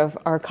off of one of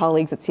our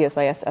colleagues at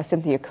CSIS,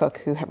 Cynthia Cook,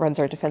 who runs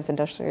our Defense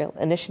Industrial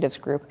Initiatives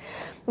group,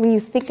 when you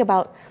think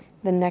about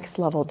the next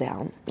level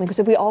down, because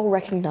we all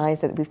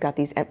recognize that we've got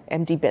these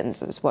empty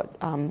bins, is what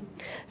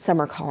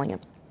some are calling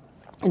it,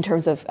 in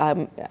terms of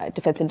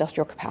defense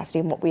industrial capacity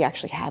and what we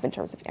actually have in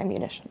terms of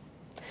ammunition.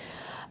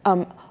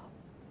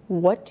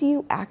 What do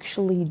you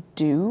actually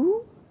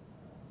do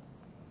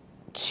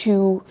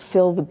to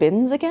fill the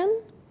bins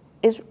again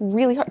is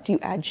really hard. Do you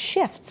add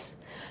shifts?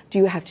 Do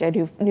you have to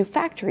do new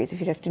factories? If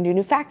you have to do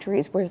new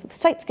factories, where's the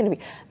sites going to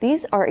be?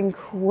 These are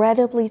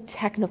incredibly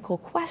technical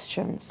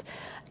questions,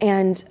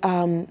 and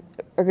are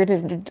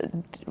going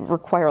to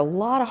require a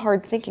lot of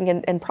hard thinking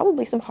and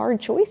probably some hard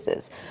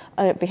choices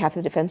on behalf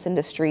of the defense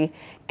industry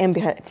and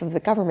behalf of the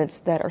governments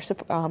that are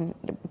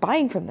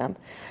buying from them.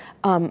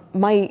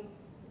 My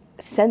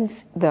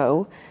sense,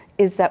 though,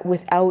 is that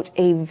without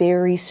a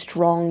very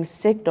strong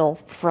signal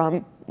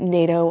from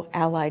NATO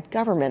allied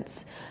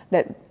governments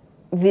that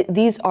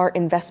these are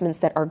investments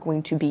that are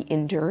going to be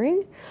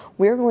enduring,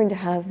 we're going to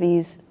have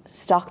these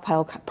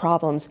stockpile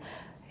problems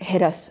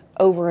hit us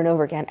over and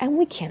over again, and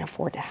we can't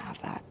afford to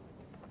have that.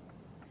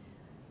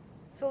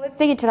 So let's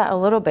dig into that a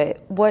little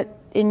bit. What,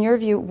 in your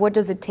view, what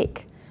does it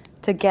take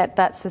to get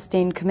that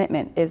sustained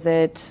commitment? Is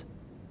it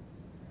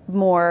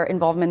more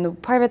involvement in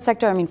the private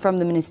sector? I mean, from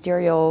the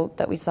ministerial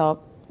that we saw,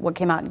 what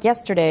came out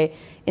yesterday,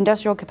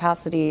 industrial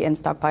capacity and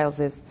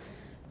stockpiles is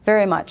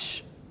very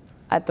much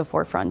at the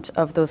forefront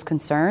of those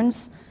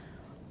concerns.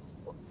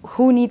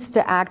 Who needs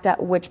to act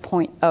at which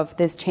point of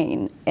this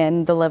chain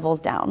and the levels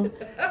down?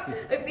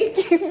 I think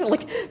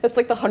that's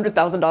like the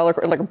 $100,000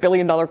 or like $1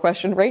 billion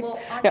question, right? Well,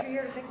 aren't you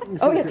here to fix it?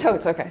 Oh yeah,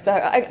 totes. Okay, so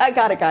I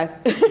got it, guys.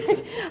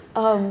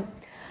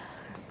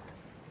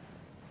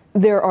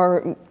 There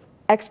are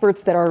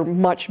experts that are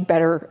much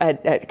better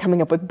at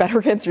coming up with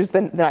better answers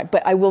than I,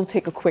 but I will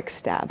take a quick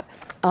stab.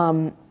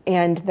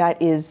 And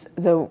that is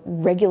the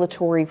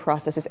regulatory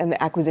processes and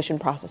the acquisition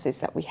processes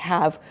that we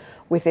have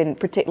within,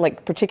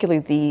 particularly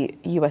the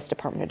U.S.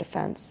 Department of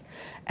Defense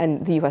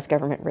and the U.S.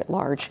 government writ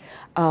large.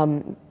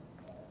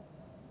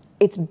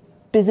 It's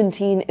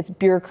Byzantine, it's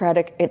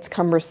bureaucratic, it's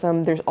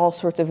cumbersome. There's all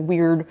sorts of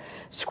weird,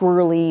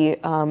 squirrely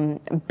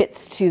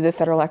bits to the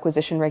federal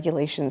acquisition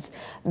regulations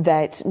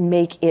that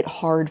make it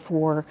hard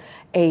for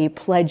a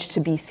pledge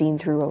to be seen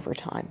through over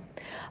time.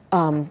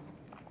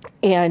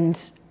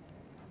 And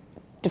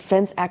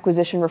defense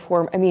acquisition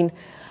reform, I mean,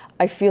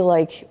 I feel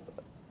like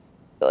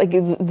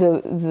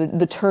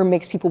the term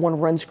makes people want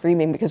to run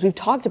screaming because we've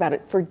talked about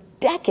it for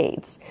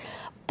decades.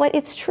 But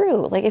it's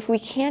true. Like, if we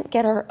can't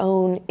get our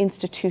own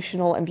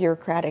institutional and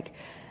bureaucratic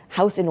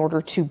house in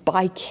order to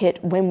buy kit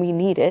when we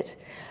need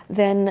it,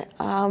 then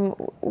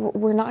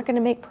we're not going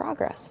to make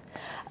progress.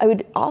 I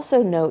would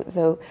also note,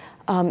 though,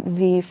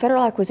 the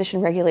federal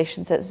acquisition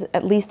regulations, as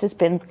at least has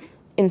been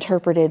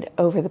interpreted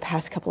over the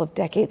past couple of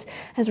decades,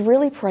 has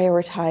really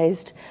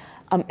prioritized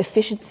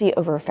efficiency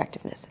over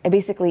effectiveness. And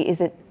basically,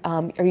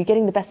 are you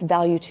getting the best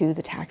value to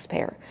the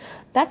taxpayer?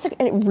 That's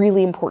a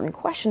really important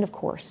question, of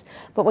course.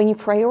 But when you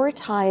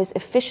prioritize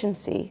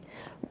efficiency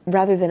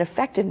rather than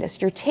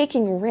effectiveness, you're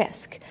taking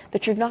risk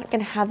that you're not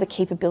going to have the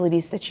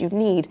capabilities that you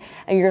need,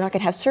 and you're not going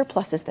to have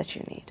surpluses that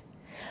you need.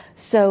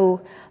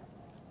 So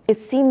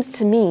it seems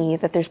to me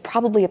that there's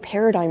probably a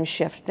paradigm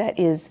shift that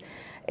is,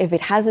 if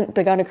it hasn't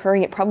begun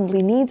occurring, it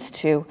probably needs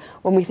to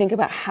when we think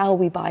about how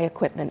we buy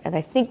equipment. And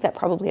I think that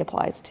probably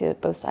applies to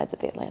both sides of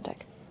the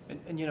Atlantic.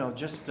 And you know,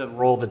 just to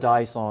roll the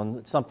dice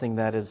on something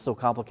that is so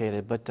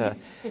complicated, but to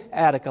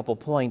add a couple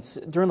points.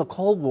 During the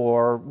Cold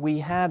War, we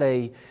had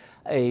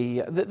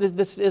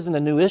this isn't a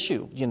new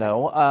issue, you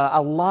know.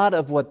 A lot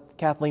of what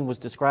Kathleen was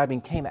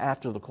describing came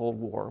after the Cold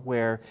War,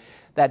 where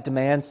that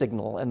demand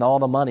signal and all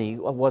the money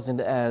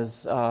wasn't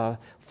as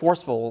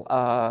forceful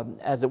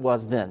as it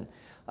was then.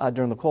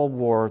 During the Cold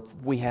War,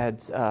 we had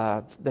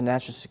the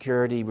national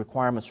security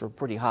requirements were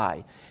pretty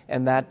high,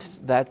 and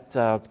that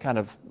kind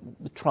of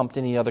trumped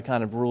any other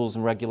kind of rules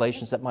and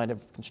regulations that might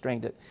have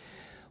constrained it.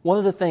 One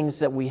of the things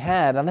that we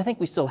had, and I think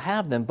we still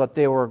have them, but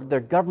they're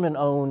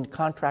government-owned,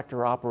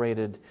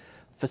 contractor-operated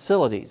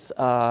facilities,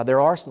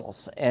 their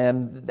arsenals,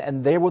 and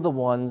they were the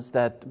ones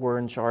that were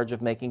in charge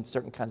of making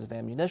certain kinds of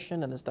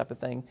ammunition and this type of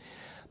thing,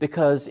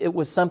 because it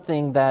was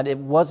something that it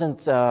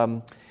wasn't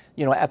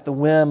at the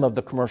whim of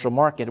the commercial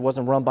market. It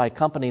wasn't run by a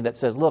company that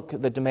says, look,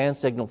 the demand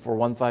signal for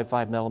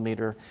 155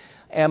 millimeter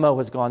ammo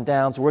has gone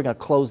down, so we're going to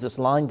close this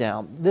line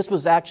down. This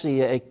was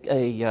actually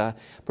a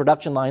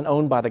production line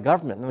owned by the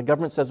government. And the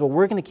government says, well,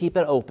 we're going to keep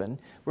it open.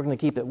 We're going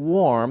to keep it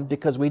warm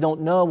because we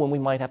don't know when we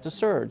might have to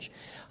surge.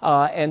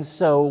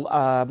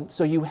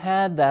 So you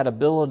had that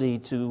ability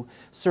to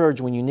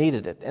surge when you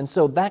needed it. And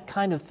so that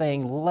kind of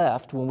thing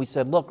left when we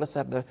said, look, let's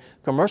have the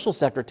commercial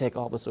sector take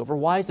all this over.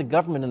 Why is the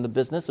government in the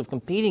business of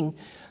competing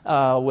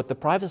with the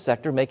private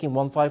sector making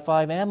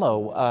 155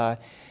 ammo?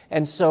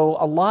 And so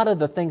a lot of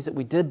the things that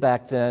we did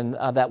back then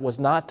that was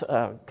not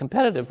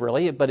competitive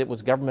really, but it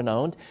was government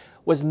owned,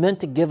 was meant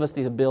to give us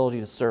the ability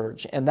to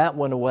surge. And that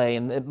went away.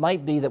 And it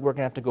might be that we're going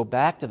to have to go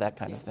back to that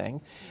kind of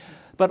thing.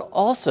 But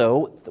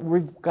also,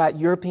 we've got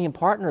European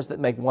partners that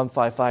make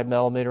 155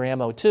 millimeter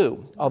ammo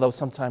too, although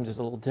sometimes there's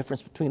a little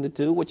difference between the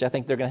two, which I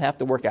think they're going to have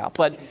to work out.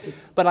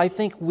 But I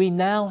think we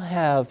now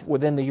have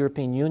within the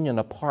European Union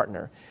a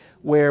partner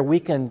where we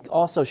can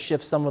also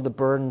shift some of the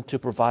burden to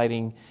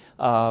providing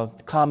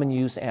common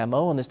use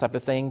ammo and this type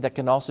of thing that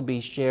can also be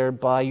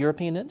shared by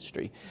European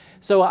industry.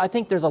 So I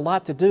think there's a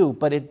lot to do,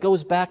 but it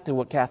goes back to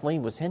what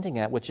Kathleen was hinting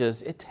at, which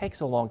is it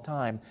takes a long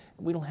time.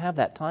 We don't have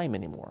that time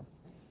anymore.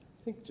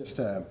 I think just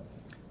to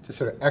to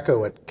sort of echo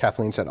what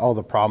Kathleen said, all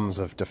the problems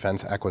of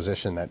defense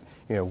acquisition that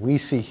we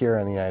see here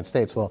in the United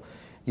States. Well,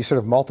 you sort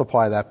of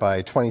multiply that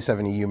by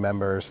 27 EU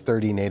members,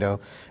 30 NATO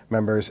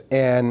members,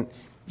 and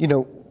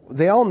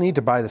they all need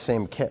to buy the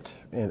same kit,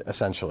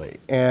 essentially.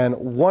 And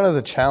one of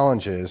the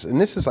challenges, and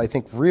this is, I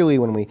think, really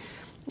when we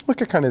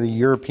look at kind of the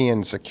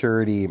European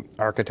security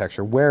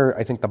architecture, where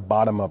I think the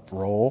bottom-up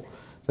role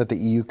that the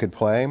EU could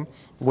play,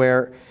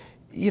 where,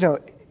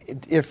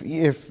 if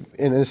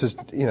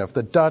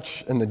the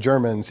Dutch and the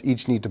Germans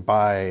each need to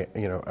buy,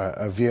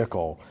 a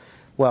vehicle,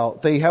 well,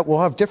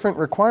 will have different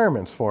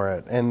requirements for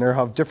it, and they'll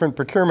have different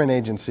procurement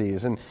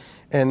agencies, and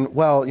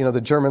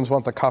the Germans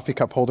want the coffee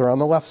cup holder on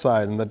the left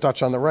side and the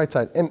Dutch on the right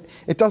side, and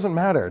it doesn't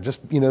matter.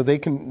 Just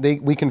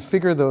we can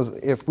figure those,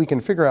 if we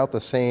can figure out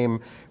the same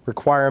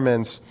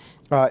requirements,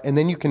 and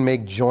then you can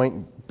make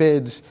joint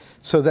bids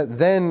so that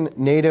then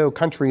NATO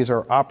countries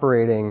are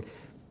operating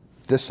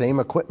the same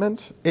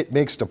equipment. It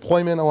makes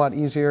deployment a lot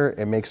easier.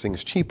 It makes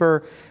things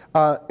cheaper,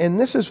 and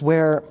this is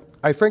where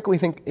I frankly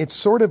think it's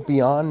sort of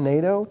beyond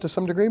NATO to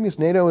some degree, because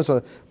NATO is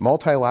a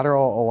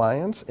multilateral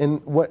alliance.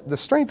 And what the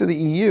strength of the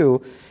EU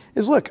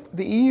is, look,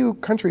 the EU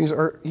countries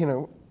are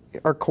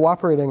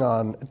cooperating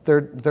on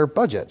their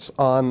budgets,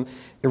 on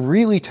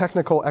really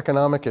technical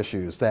economic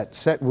issues that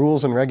set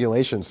rules and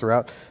regulations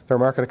throughout their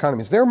market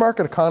economies. Their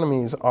market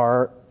economies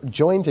are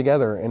joined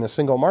together in a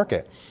single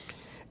market.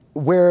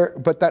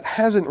 But that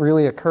hasn't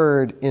really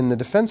occurred in the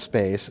defense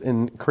space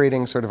in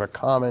creating sort of a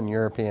common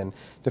European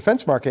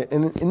defense market.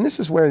 And this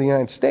is where the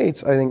United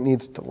States, I think,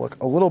 needs to look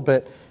a little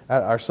bit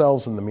at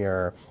ourselves in the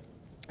mirror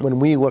when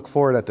we look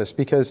forward at this.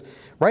 Because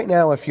right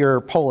now, if you're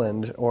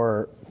Poland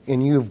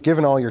and you've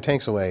given all your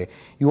tanks away,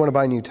 you want to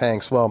buy new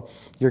tanks, well,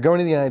 you're going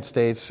to the United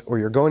States or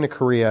you're going to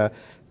Korea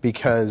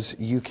because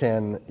you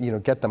can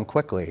get them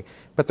quickly.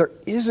 But there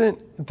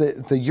isn't,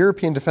 the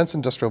European defense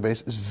industrial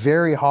base is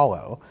very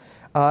hollow.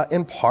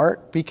 In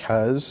part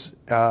because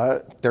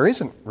there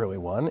isn't really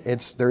one.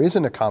 There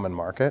isn't a common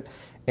market.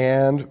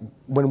 And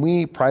when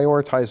we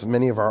prioritize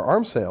many of our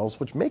arms sales,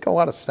 which make a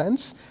lot of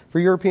sense for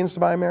Europeans to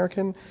buy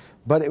American,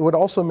 but it would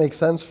also make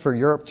sense for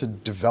Europe to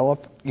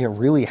develop,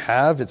 really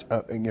have its,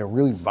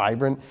 really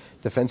vibrant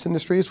defense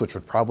industries, which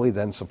would probably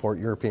then support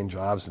European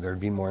jobs, and there'd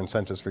be more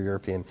incentives for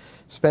European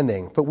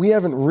spending. But we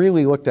haven't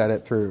really looked at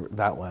it through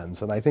that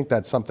lens. And I think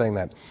that's something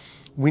that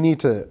we need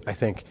to,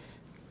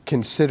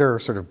 consider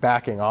sort of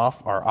backing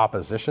off our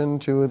opposition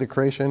to the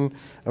creation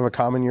of a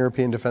common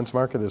European defense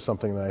market is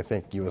something that I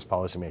think U.S.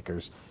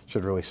 policymakers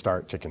should really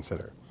start to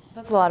consider.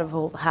 That's a lot of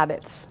old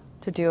habits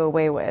to do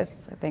away with,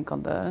 I think,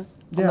 on the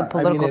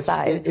political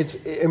side.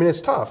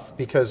 It's tough,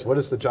 because what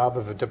is the job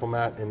of a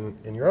diplomat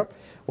in Europe?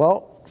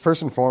 Well,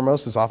 first and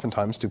foremost is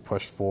oftentimes to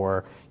push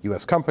for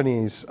U.S.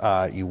 companies.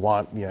 You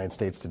want the United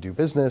States to do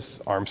business.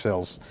 Arms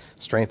sales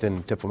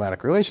strengthen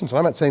diplomatic relations. And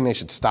I'm not saying they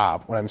should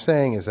stop. What I'm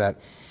saying is that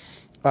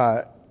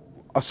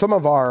some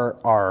of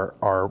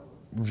our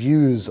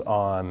views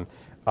on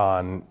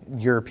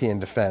European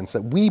defense,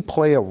 that we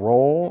play a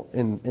role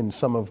in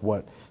some of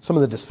the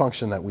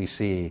dysfunction that we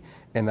see,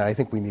 and that I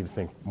think we need to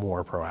think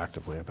more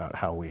proactively about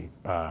how we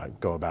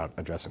go about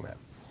addressing that.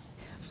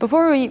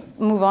 Before we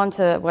move on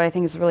to what I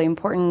think is really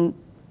important,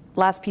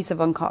 last piece of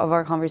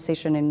our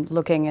conversation in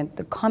looking at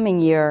the coming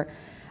year,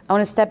 I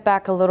want to step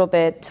back a little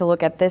bit to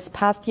look at this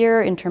past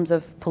year in terms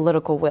of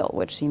political will,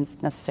 which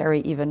seems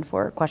necessary even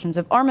for questions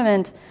of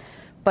armament,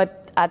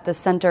 but at the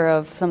center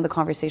of some of the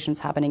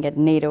conversations happening at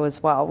NATO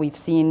as well. We've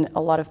seen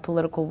a lot of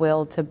political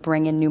will to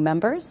bring in new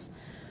members,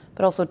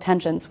 but also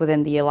tensions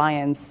within the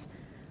alliance,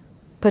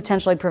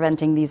 potentially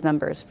preventing these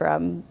members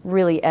from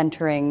really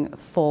entering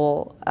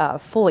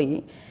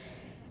fully.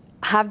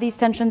 Have these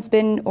tensions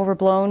been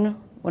overblown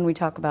when we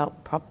talk about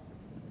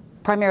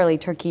primarily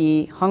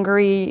Turkey,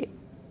 Hungary,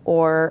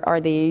 or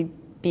are they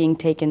being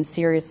taken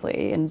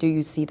seriously? And do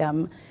you see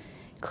them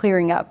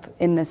clearing up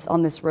on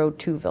this road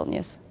to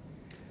Vilnius?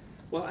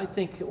 Well, I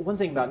think one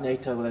thing about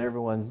NATO that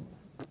everyone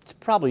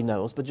probably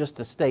knows, but just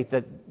to state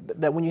that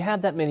when you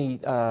have that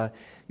many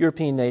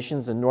European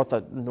nations and North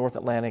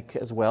Atlantic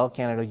as well,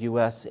 Canada,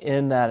 U.S.,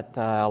 in that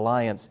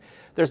alliance,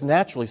 there's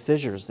naturally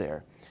fissures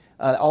there.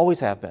 Always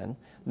have been.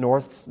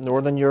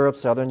 Northern Europe,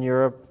 Southern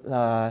Europe,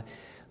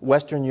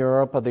 Western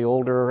Europe are the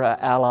older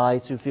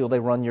allies who feel they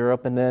run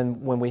Europe. And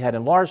then when we had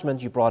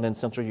enlargement, you brought in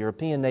Central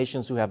European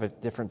nations who have a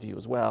different view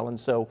as well. And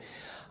so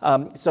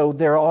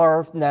there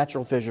are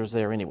natural fissures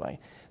there anyway.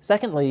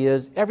 Secondly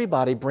is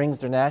everybody brings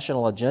their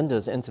national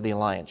agendas into the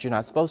alliance. You're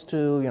not supposed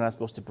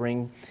to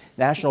bring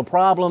national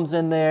problems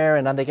in there,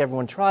 and I think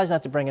everyone tries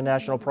not to bring a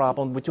national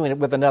problem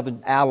with another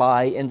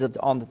ally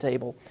on the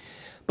table.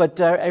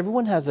 But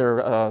everyone has their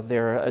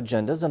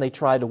agendas, and they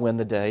try to win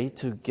the day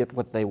to get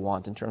what they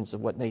want in terms of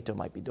what NATO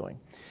might be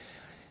doing.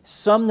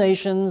 Some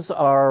nations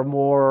are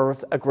more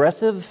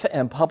aggressive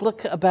and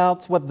public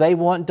about what they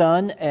want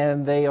done,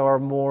 and they are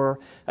more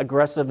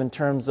aggressive in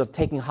terms of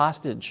taking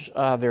hostage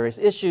various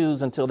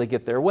issues until they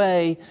get their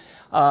way.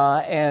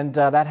 And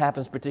that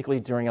happens particularly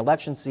during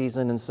election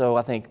season, and so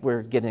I think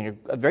we're getting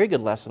a very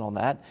good lesson on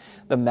that.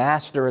 The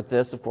master at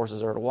this, of course,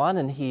 is Erdogan,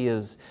 and he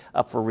is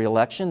up for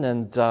re-election,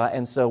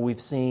 and so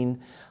we've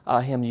seen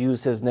him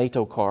use his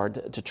NATO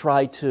card to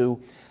try to,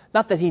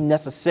 not that he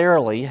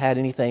necessarily had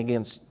anything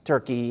against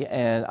Turkey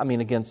and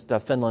against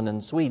Finland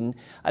and Sweden.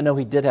 I know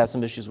he did have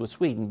some issues with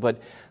Sweden,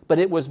 but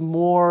it was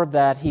more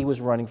that he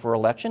was running for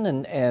election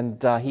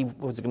and he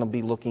was going to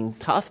be looking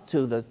tough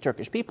to the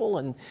Turkish people,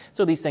 and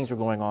so these things were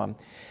going on.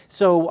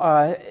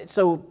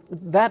 So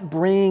that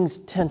brings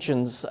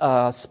tensions,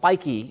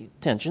 spiky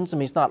tensions.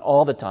 It's not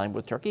all the time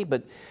with Turkey,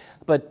 but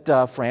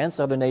France,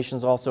 other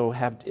nations also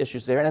have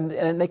issues there, and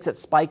it makes it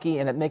spiky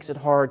and it makes it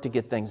hard to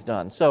get things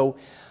done. So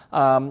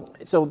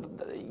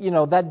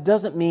that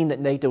doesn't mean that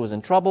NATO is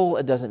in trouble.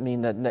 It doesn't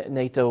mean that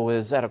NATO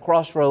is at a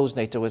crossroads,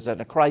 NATO is at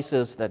a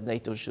crisis, that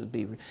NATO should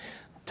be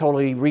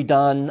totally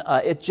redone.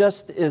 It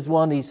just is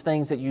one of these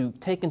things that you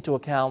take into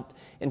account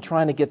in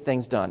trying to get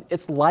things done.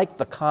 It's like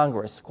the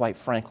Congress, quite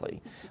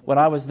frankly. When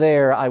I was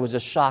there, I was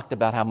just shocked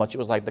about how much it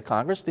was like the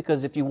Congress,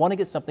 because if you want to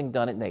get something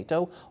done at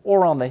NATO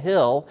or on the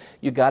Hill,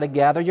 you got to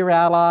gather your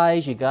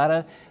allies, you got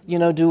to,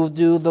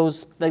 do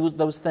those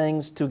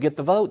things to get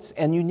the votes.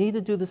 And you need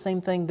to do the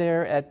same thing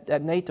there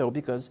at NATO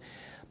because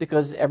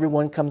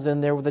everyone comes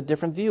in there with a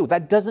different view.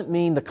 That doesn't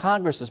mean the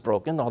Congress is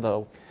broken,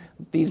 although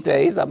these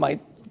days I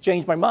might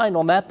change my mind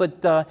on that,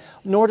 but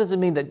nor does it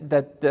mean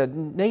that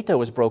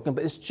NATO is broken,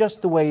 but it's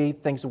just the way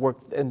things work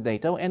in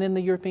NATO and in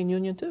the European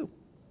Union too.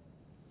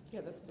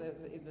 Yeah, that's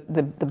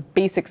the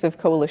basics of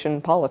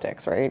coalition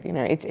politics, right?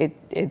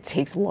 It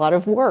takes a lot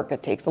of work.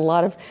 It takes a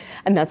lot of,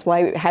 and that's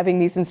why having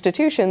these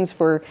institutions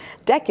for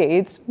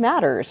decades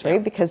matters, right? Yeah.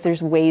 Because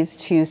there's ways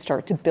to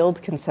start to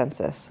build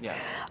consensus. Yeah.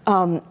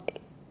 To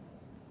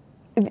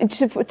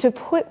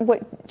put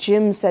what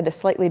Jim said a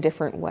slightly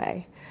different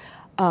way,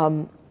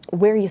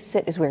 where you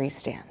sit is where you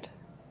stand.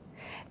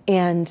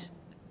 And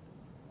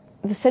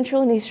the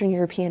Central and Eastern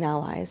European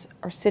allies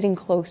are sitting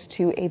close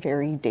to a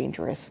very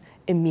dangerous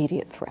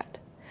immediate threat.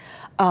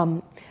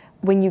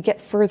 When you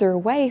get further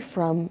away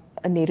from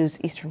NATO's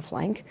eastern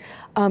flank,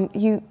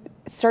 you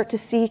start to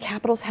see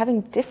capitals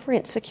having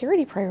different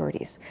security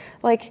priorities,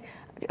 like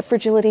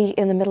fragility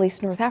in the Middle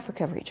East, North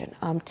Africa region,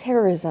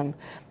 terrorism,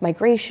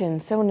 migration,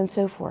 so on and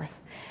so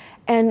forth.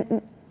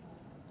 And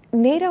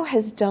NATO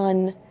has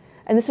done,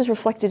 and this was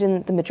reflected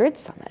in the Madrid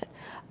summit,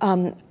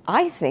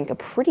 I think a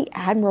pretty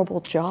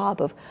admirable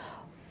job of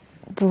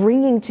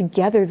bringing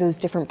together those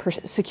different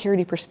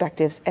security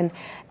perspectives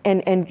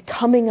and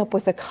coming up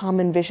with a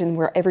common vision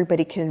where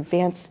everybody can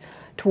advance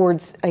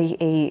towards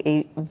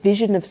a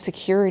vision of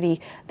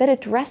security that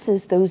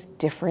addresses those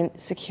different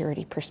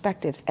security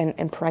perspectives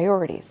and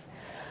priorities.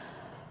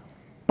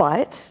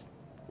 But,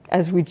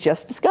 as we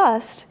just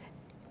discussed,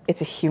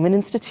 it's a human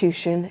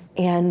institution,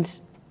 and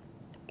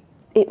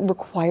it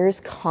requires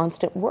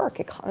constant work.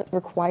 It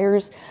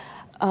requires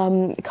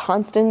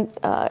constant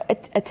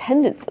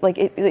attendance. Like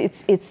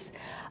it's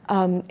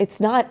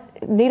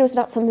not, NATO's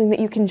not something that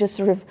you can just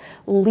sort of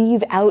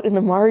leave out in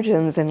the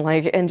margins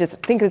and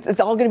just think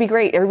it's all going to be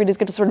great. Everybody's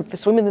going to sort of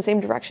swim in the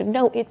same direction.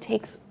 No, it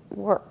takes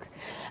work.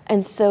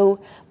 And so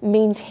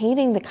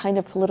maintaining the kind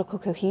of political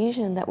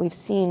cohesion that we've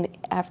seen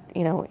after,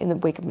 in the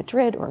wake of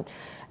Madrid, or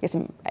I guess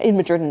in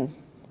Madrid and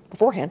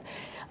beforehand,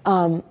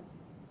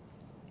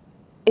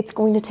 it's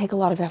going to take a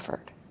lot of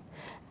effort.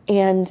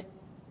 And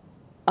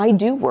I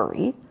do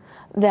worry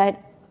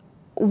that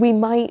we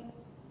might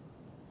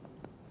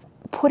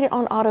put it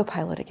on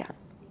autopilot again.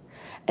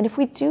 And if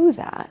we do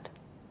that,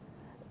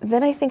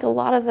 then I think a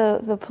lot of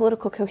the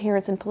political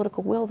coherence and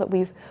political will that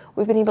we've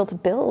been able to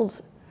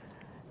build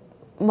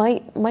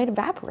might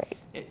evaporate.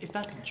 If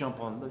I could jump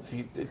on,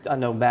 I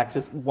know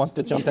Max wants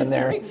to jump in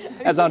there.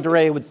 As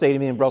Andrea would say to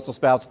me in Brussels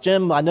sprouts,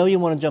 Jim, I know you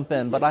want to jump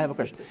in, but I have a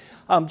question.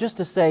 Just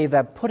to say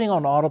that putting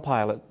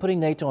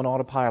NATO on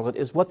autopilot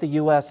is what the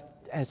U.S.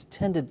 has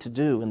tended to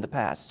do in the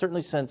past,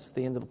 certainly since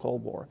the end of the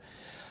Cold War.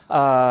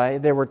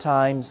 There were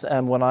times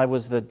when I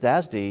was the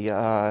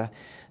DASD,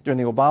 during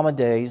the Obama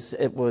days,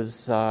 it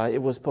was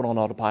put on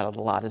autopilot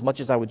a lot. As much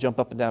as I would jump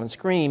up and down and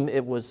scream,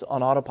 it was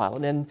on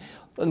autopilot.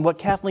 And what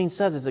Kathleen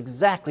says is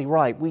exactly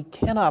right. We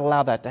cannot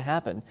allow that to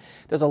happen.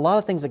 There's a lot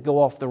of things that go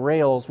off the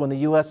rails when the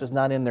U.S. is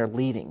not in there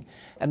leading,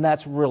 and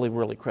that's really,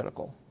 really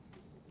critical.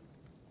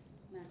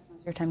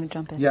 Your time to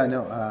jump in. Yeah,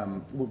 no.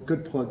 Well,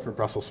 good plug for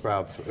Brussels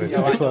sprouts.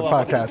 Excellent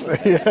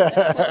podcast.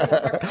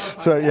 Yeah.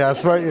 So yeah,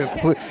 smart. Yes,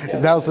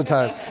 now's the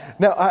time.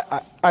 No,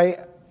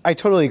 I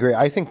totally agree.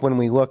 I think when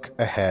we look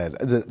ahead,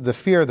 the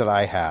fear that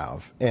I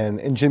have,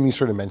 and Jim, you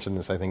sort of mentioned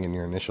this, I think, in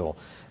your initial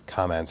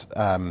comments,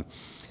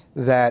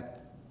 that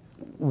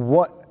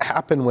what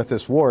happened with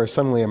this war is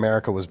suddenly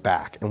America was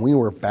back, and we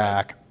were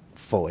back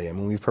fully. I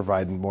mean, we've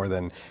provided more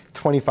than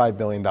 $25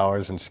 billion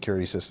in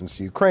security assistance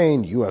to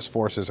Ukraine. U.S.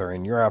 forces are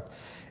in Europe.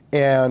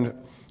 And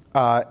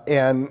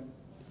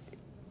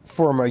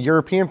from a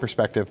European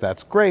perspective,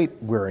 that's great.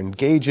 We're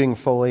engaging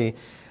fully.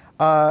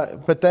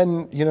 But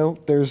then,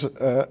 there's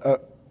a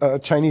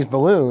Chinese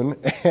balloon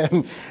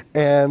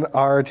and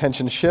our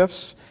attention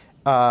shifts.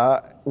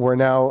 We're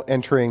now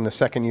entering the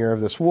second year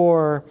of this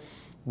war.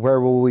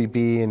 Where will we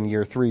be in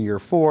year 3, year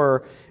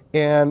 4?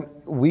 And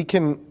we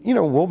can,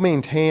 we'll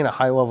maintain a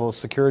high level of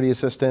security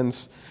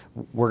assistance.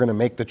 We're going to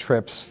make the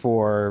trips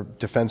for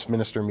defense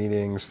minister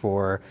meetings,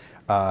 for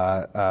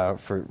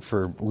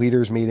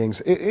leaders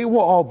meetings. It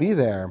will all be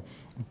there.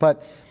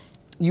 But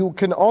you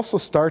can also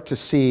start to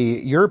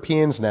see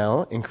Europeans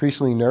now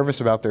increasingly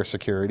nervous about their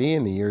security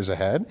in the years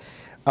ahead.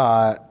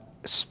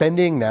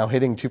 Spending now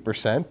hitting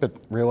 2%, but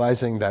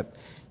realizing that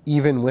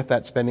even with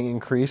that spending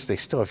increase, they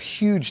still have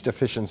huge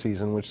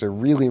deficiencies in which they're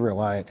really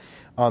reliant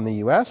on the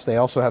U.S. They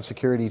also have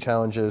security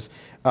challenges,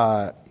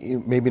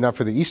 maybe not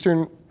for the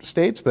eastern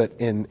states, but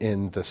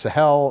in the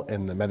Sahel,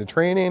 in the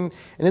Mediterranean,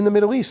 and in the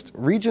Middle East,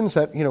 regions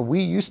that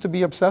we used to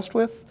be obsessed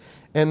with,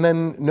 and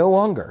then no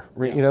longer.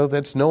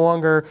 That's no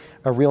longer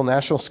a real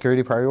national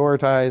security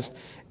prioritized.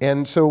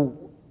 And so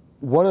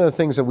one of the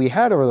things that we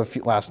had over the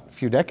last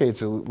few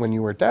decades when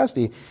you were at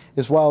DASD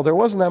is while there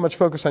wasn't that much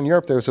focus on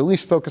Europe, there was at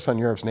least focus on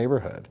Europe's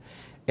neighborhood.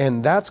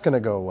 And that's going to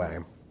go away.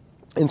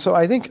 And so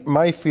I think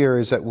my fear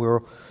is that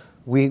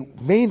we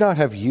may not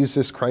have used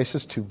this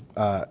crisis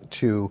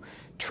to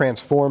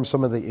transform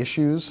some of the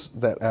issues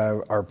that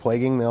are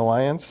plaguing the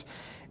alliance,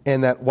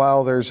 and that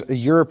while there's a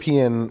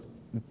European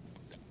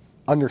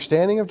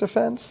understanding of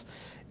defense,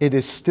 it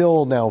is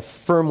still now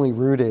firmly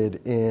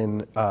rooted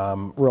in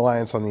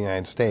reliance on the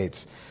United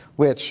States,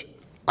 which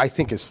I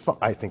think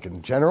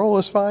in general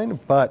is fine,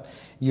 but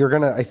you're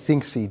going to, I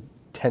think, see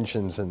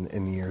tensions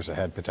in the years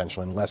ahead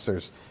potentially, unless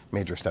there's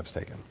major steps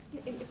taken.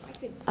 If I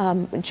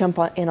could jump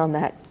in on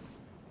that.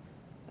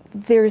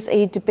 There's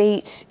a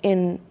debate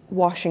in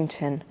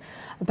Washington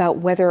about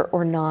whether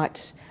or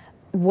not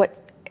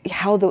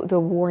how the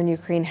war in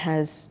Ukraine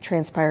has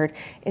transpired,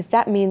 if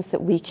that means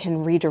that we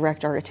can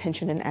redirect our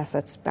attention and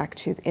assets back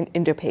to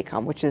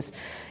Indo-PACOM, which is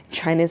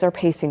China is our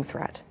pacing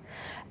threat.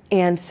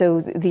 And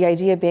so the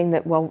idea being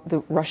that, well, the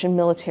Russian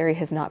military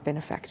has not been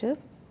effective.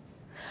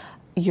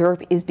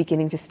 Europe is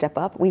beginning to step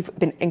up. We've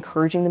been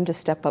encouraging them to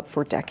step up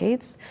for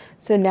decades.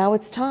 So now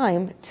it's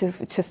time to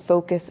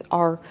focus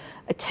our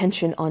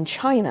attention on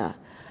China.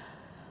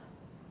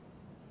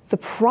 The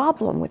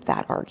problem with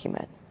that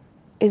argument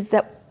is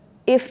that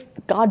if,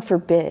 God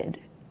forbid,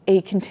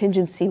 a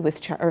contingency with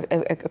China, or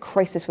a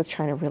crisis with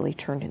China really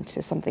turned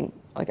into something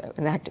like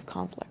an active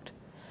conflict,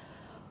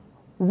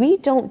 we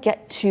don't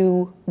get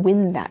to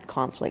win that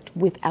conflict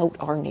without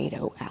our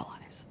NATO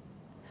allies,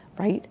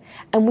 right?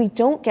 And we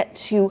don't get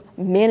to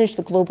manage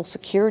the global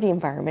security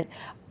environment,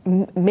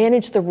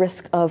 manage the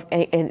risk of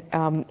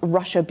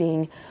Russia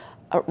being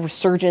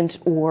resurgent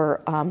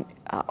or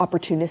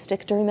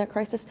opportunistic during that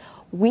crisis.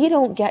 We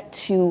don't get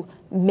to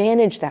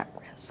manage that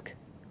risk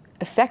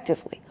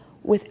effectively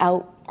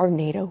without our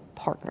NATO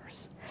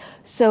partners.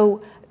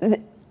 So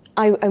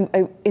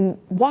in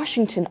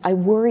Washington, I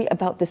worry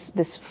about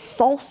this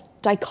false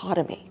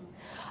dichotomy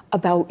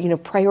about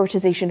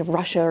prioritization of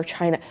Russia or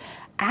China.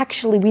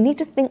 Actually, we need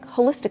to think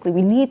holistically.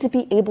 We need to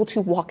be able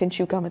to walk and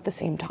chew gum at the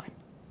same time.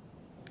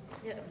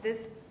 Yeah, this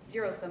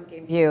zero-sum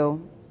game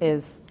view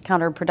is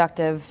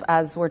counterproductive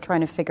as we're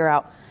trying to figure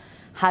out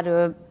how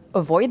to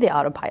avoid the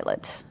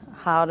autopilot,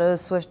 how to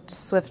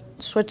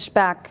switch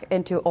back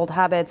into old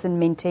habits and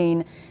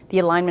maintain the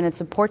alignment and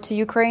support to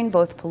Ukraine,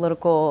 both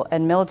political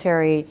and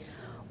military,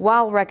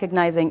 while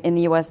recognizing in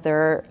the U.S. there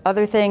are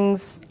other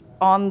things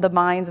on the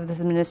minds of this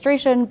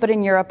administration, but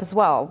in Europe as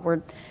well.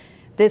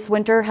 This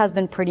winter has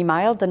been pretty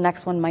mild. The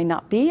next one might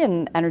not be,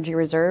 and energy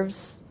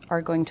reserves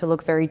are going to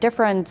look very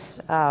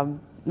different.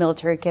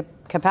 Military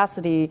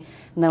capacity,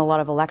 and then a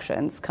lot of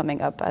elections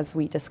coming up, as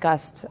we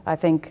discussed. I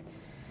think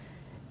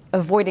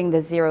avoiding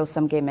the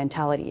zero-sum game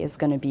mentality is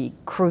going to be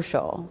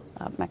crucial.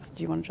 Max,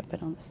 do you want to jump in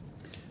on this?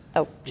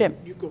 Oh, Jim.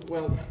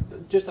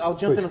 I'll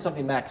jump in on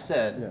something Max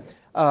said.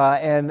 Yeah.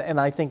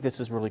 And I think this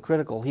is really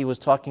critical. He was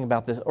talking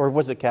about this, or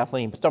was it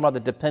Kathleen? He was talking about the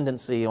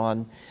dependency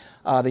on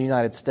the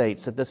United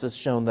States, that this has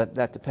shown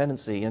that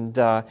dependency. And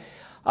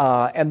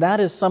that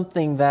is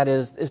something that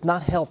is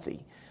not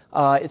healthy.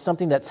 It's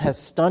something that has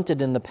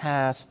stunted in the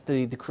past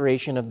the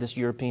creation of this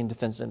European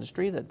defense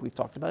industry that we've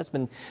talked about. It's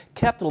been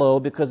kept low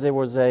because there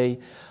was a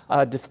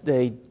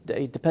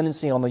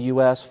dependency on the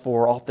U.S.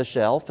 for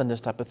off-the-shelf and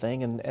this type of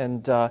thing.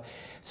 And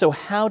so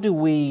how do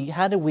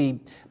we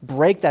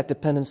break that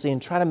dependency and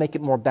try to make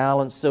it more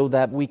balanced so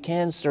that we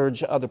can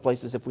surge other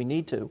places if we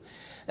need to?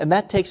 And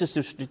that takes us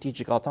to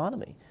strategic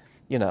autonomy.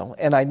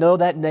 And I know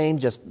that name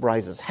just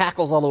raises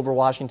hackles all over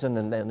Washington,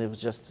 and it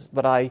was just,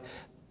 but I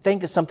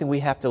think it's something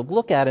we have to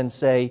look at and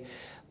say,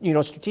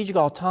 strategic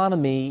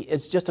autonomy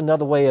is just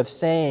another way of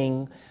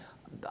saying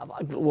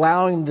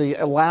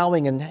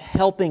allowing and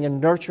helping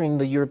and nurturing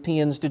the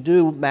Europeans to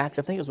do, Max,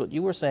 I think is what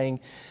you were saying,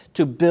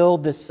 to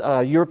build this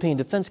European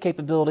defense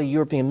capability,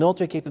 European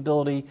military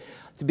capability,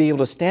 to be able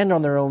to stand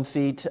on their own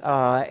feet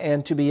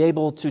and to be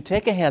able to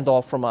take a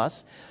handoff from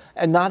us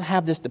and not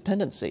have this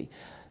dependency.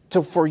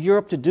 for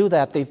Europe to do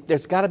that,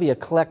 there's got to be a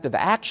collective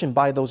action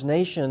by those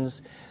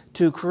nations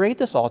to create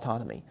this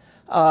autonomy.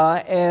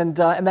 And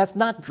that's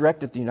not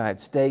directed at the United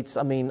States.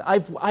 I mean,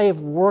 I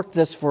have worked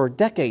this for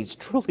decades,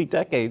 truly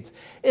decades.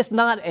 It's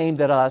not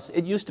aimed at us.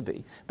 It used to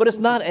be. But it's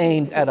not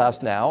aimed at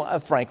us now,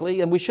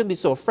 frankly, and we shouldn't be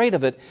so afraid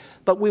of it.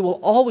 But we will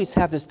always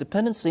have this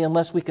dependency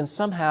unless we can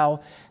somehow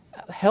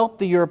help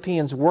the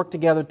Europeans work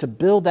together to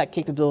build that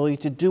capability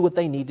to do what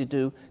they need to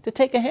do to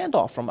take a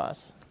handoff from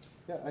us.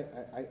 Yeah,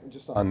 I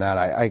just on that,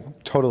 I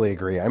totally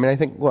agree. I mean, I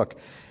think, look,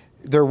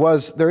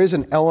 there is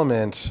an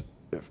element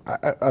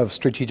of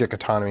strategic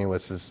autonomy,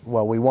 which is,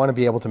 well, we want to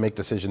be able to make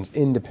decisions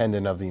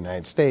independent of the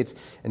United States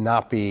and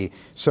not be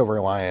so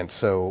reliant,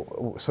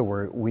 so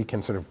we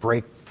can sort of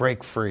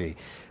break free.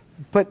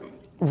 But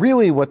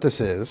really what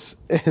this is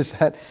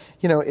that,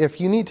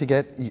 if you need to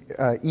get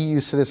EU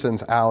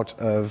citizens out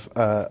of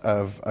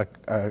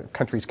a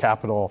country's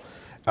capital,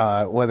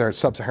 whether it's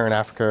sub-Saharan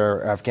Africa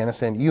or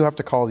Afghanistan, you have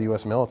to call the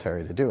U.S.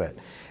 military to do it.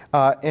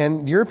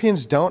 And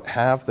Europeans don't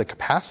have the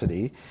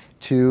capacity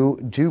to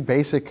do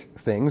basic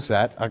things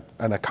that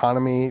an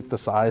economy the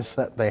size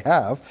that they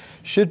have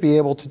should be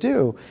able to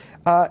do.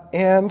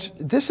 And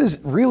this is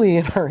really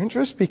in our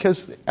interest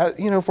because,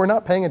 if we're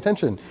not paying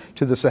attention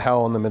to the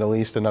Sahel and the Middle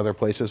East and other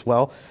places,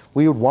 well,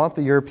 we would want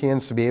the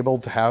Europeans to be able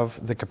to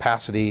have the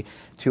capacity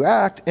to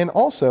act. And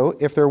also,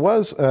 if there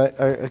was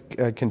a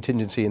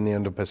contingency in the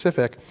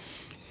Indo-Pacific,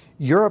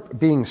 Europe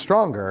being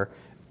stronger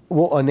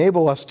will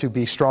enable us to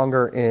be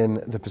stronger in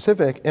the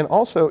Pacific. And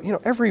also,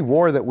 every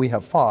war that we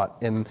have fought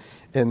in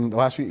the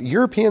last few,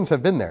 Europeans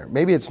have been there.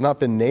 Maybe it's not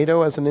been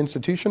NATO as an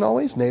institution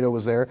always. NATO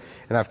was there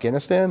in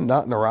Afghanistan,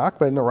 not in Iraq,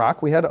 but in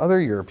Iraq we had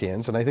other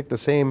Europeans, and I think the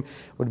same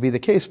would be the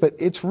case. But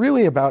it's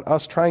really about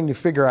us trying to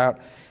figure out,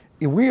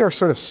 we are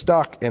sort of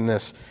stuck in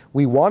this,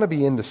 we want to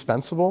be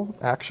indispensable,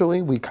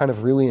 actually. We kind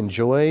of really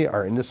enjoy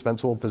our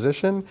indispensable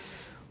position.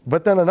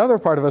 But then another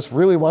part of us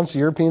really wants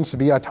Europeans to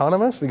be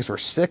autonomous because we're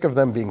sick of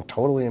them being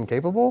totally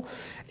incapable.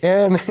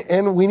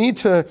 And we need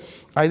to,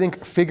 I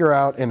think, figure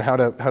out how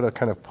to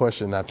kind of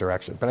push in that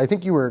direction. But I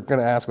think you were going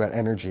to ask about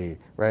energy,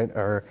 right?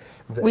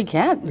 We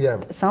can. Yeah.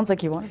 It sounds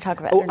like you want to talk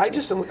about energy.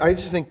 I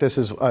just think this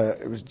is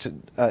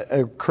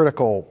a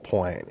critical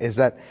point, is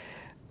that,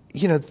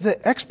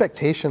 the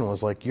expectation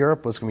was like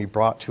Europe was going to be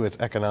brought to its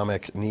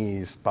economic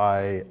knees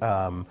by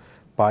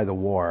the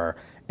war.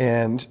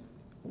 And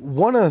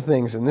one of the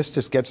things, and this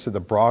just gets to the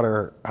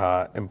broader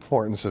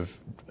importance of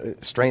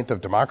strength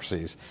of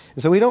democracies,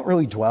 is that we don't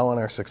really dwell on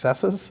our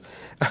successes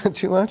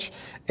too much.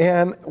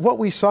 And what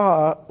we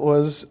saw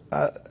was,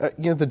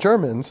 the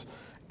Germans,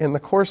 in the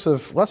course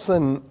of less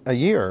than a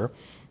year,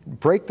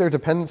 break their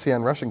dependency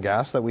on Russian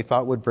gas that we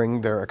thought would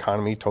bring their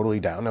economy totally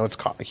down. Now, it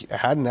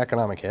had an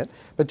economic hit,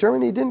 but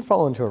Germany didn't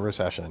fall into a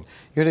recession.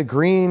 You had a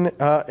green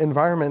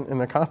environment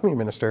and economy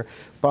minister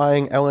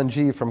buying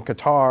LNG from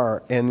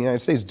Qatar and the United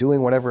States,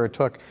 doing whatever it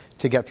took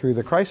to get through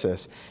the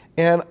crisis.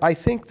 And I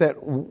think that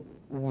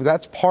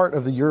that's part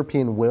of the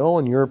European will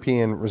and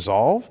European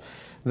resolve,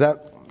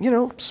 that,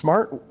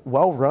 smart,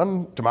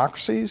 well-run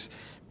democracies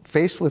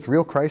faced with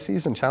real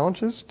crises and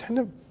challenges tend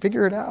to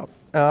figure it out.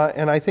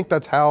 And I think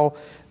that's how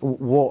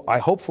I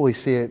hopefully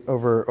see it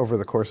over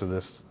the course of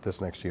this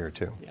next year,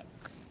 too. Yeah.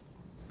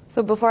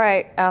 So before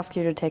I ask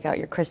you to take out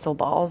your crystal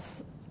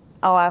balls,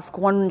 I'll ask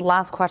one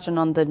last question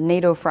on the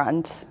NATO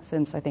front,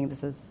 since I think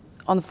this is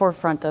on the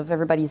forefront of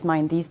everybody's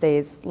mind these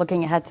days,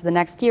 looking ahead to the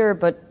next year,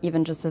 but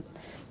even just the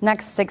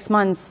next 6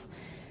 months.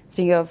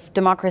 Speaking of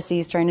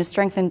democracies trying to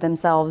strengthen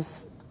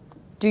themselves,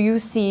 do you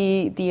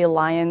see the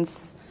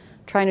alliance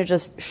trying to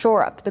just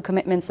shore up the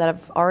commitments that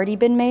have already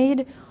been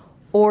made,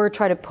 or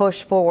try to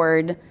push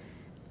forward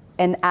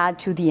and add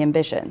to the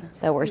ambition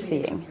that we're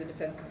seeing? The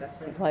defense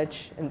investment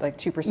pledge and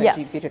 2%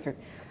 Yes. GDP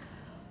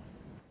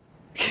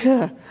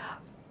to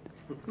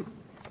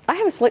I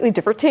have a slightly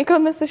different take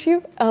on this issue,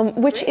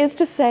 which is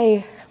to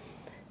say,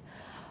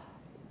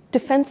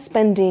 defense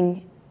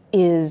spending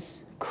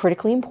is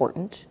critically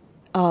important.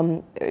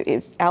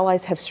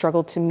 Allies have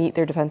struggled to meet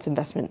their defense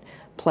investment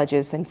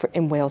pledges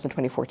in Wales in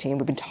 2014.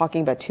 We've been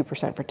talking about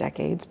 2% for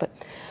decades, but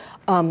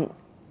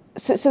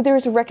so there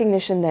is a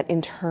recognition that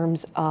in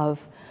terms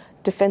of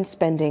defense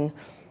spending,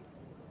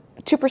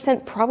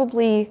 2%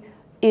 probably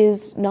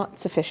is not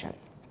sufficient.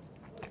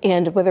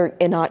 And whether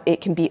or not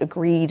it can be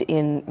agreed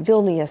in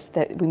Vilnius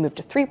that we move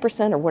to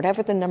 3% or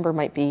whatever the number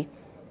might be,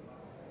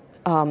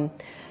 again,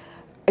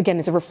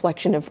 is a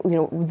reflection of,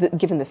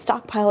 given the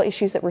stockpile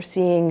issues that we're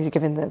seeing,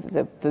 given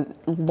the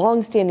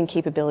long-standing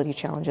capability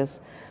challenges,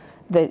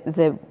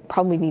 that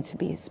probably need to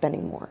be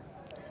spending more.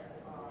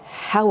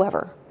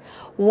 However,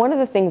 one of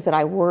the things that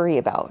I worry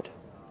about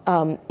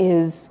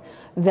is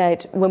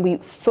that when we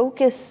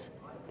focus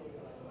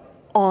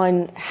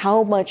on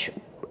how much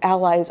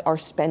allies are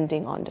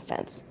spending on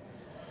defense,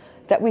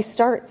 that we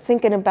start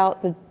thinking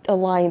about the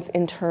alliance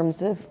in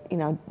terms of,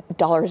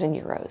 dollars and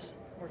euros.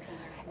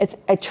 It's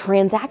a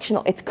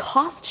transactional, it's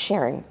cost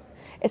sharing.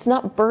 It's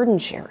not burden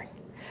sharing.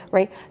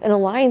 right? An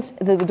alliance,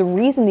 the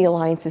reason the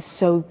alliance is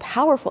so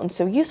powerful and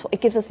so useful,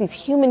 it gives us these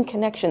human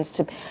connections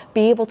to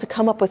be able to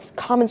come up with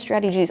common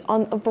strategies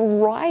on a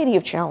variety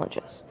of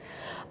challenges.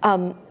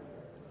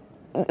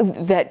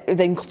 That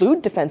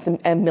include defense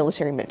and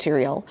military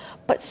material,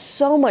 but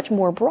so much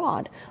more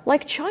broad,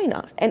 like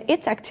China and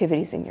its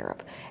activities in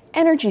Europe,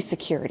 energy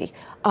security,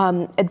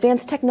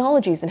 advanced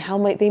technologies and how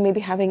they may be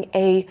having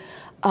a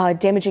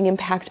damaging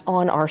impact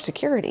on our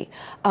security,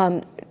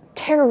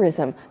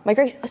 terrorism,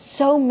 migration,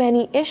 so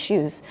many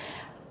issues.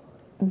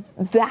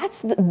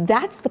 That's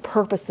the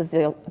purpose of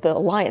the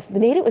alliance. The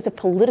NATO is a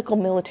political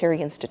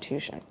military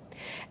institution.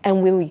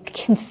 And when we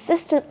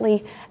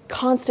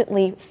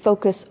constantly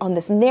focus on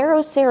this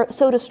narrow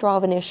soda straw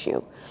of an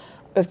issue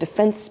of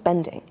defense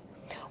spending,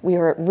 we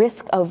are at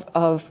risk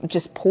of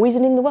just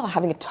poisoning the well,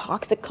 having a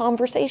toxic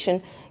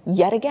conversation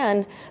yet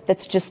again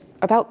that's just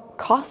about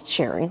cost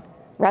sharing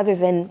rather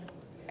than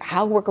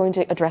how we're going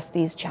to address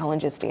these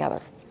challenges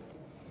together.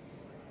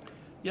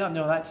 Yeah,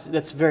 no,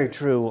 that's very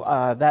true.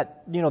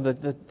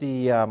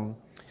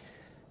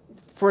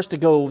 First, to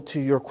go to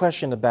your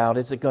question about,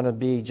 is it going to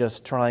be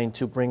just trying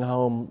to bring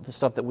home the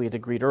stuff that we had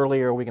agreed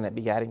earlier, or are we going to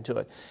be adding to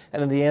it?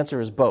 And then the answer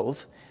is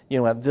both. You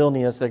know, at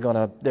Vilnius,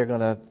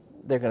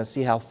 they're going to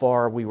see how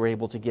far we were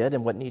able to get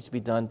and what needs to be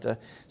done to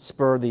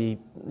spur the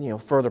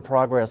further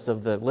progress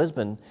of the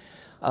Lisbon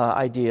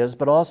ideas.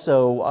 But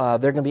also,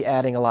 they're going to be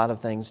adding a lot of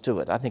things to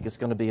it. I think it's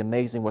going to be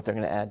amazing what they're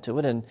going to add to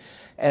it,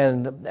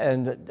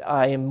 and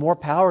I am more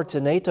power to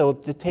NATO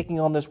to taking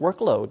on this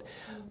workload.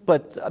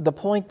 But the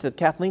point that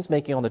Kathleen's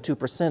making on the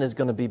 2% is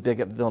going to be big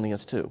at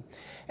Vilnius too.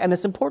 And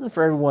it's important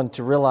for everyone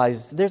to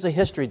realize there's a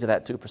history to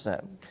that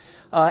 2%.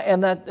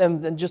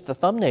 And just the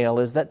thumbnail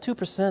is that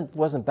 2%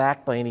 wasn't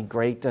backed by any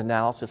great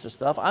analysis or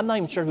stuff. I'm not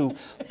even sure who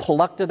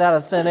plucked it out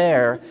of thin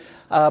air.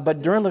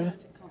 But during the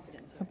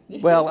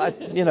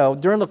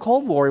during the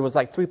Cold War, it was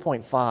like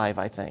 3.5,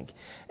 I think.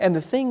 And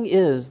the thing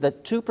is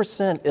that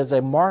 2% is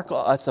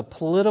it's a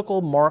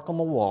political mark on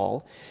the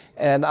wall.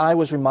 And I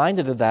was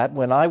reminded of that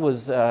when I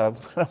was the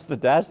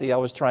DASD. I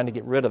was trying to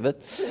get rid of it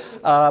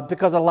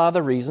because of a lot of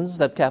the reasons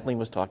that Kathleen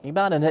was talking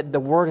about, and that the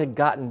word had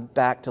gotten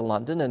back to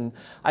London, and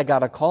I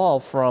got a call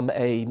from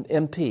a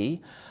MP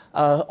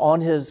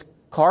on his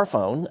car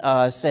phone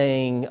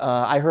saying,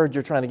 "I heard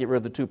you're trying to get rid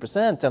of the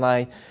 2%," and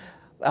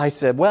I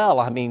said,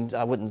 "Well, I mean,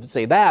 I wouldn't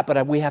say that,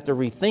 but we have to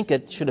rethink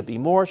it. Should it be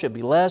more? Should it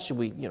be less? Should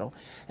we,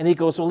 And he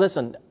goes, "Well,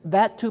 listen,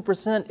 that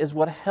 2% is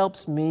what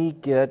helps me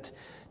get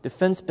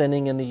defense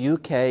spending in the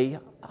UK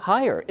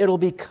higher. It'll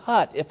be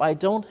cut if I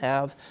don't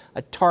have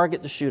a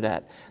target to shoot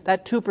at.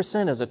 That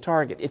 2% is a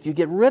target. If you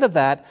get rid of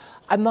that,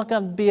 I'm not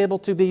going to be able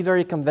to be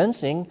very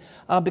convincing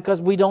because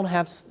we don't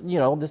have,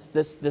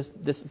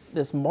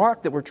 this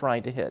mark that we're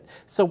trying to hit.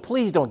 So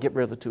please don't get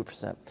rid of the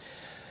 2%.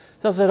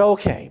 So I said,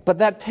 okay, but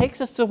that takes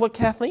us to what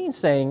Kathleen's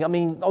saying. I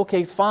mean,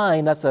 okay,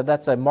 fine, that's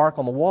a mark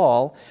on the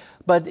wall.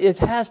 But it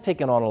has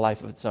taken on a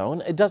life of its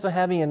own. It doesn't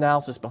have any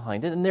analysis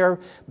behind it. And there are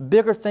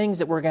bigger things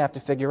that we're going to have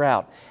to figure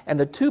out. And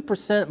the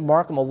 2%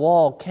 mark on the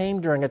wall came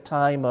during a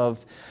time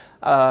of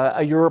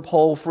a Europe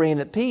whole, free,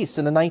 and at peace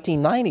in the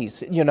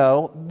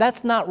 1990s.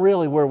 That's not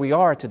really where we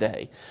are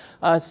today.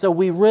 So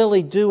we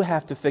really do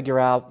have to figure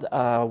out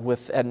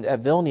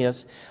at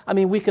Vilnius, I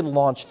mean, we could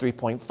launch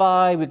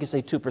 3.5. We could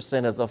say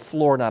 2% as a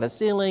floor, not a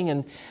ceiling.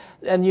 And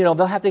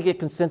they'll have to get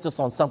consensus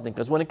on something,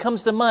 because when it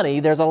comes to money,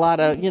 there's a lot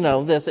of,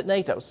 this at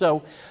NATO.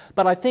 So,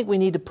 but I think we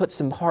need to put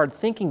some hard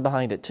thinking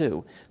behind it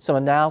too, some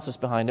analysis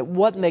behind it.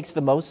 What makes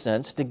the most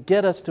sense to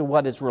get us to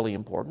what is really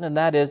important, and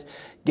that is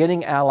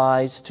getting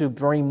allies to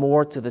bring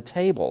more to the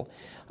table.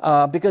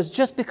 Because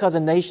just because a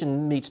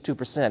nation meets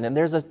 2%, and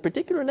there's a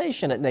particular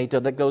nation at NATO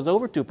that goes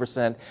over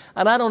 2%,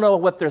 and I don't know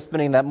what they're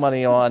spending that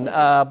money on,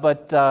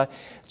 but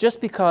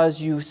just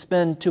because you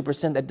spend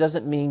 2%, that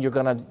doesn't mean you're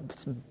going to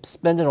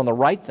spend it on the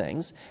right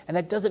things, and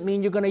that doesn't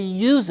mean you're going to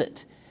use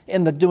it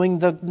in doing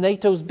the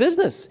NATO's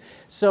business.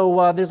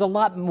 So there's a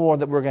lot more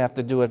that we're going to have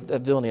to do at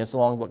Vilnius,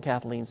 along with what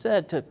Kathleen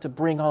said, to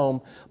bring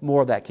home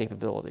more of that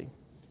capability.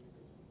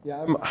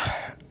 Yeah,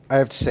 I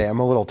have to say, I'm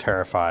a little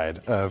terrified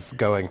of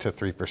going to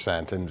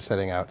 3% and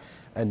setting out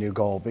a new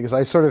goal, because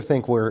I sort of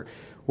think we're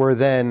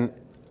then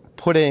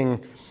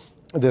putting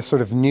this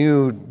sort of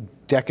new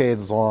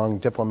decades-long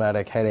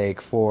diplomatic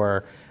headache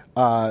for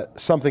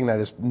something that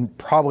is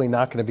probably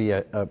not going to be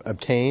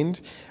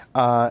obtained.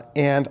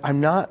 And I'm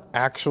not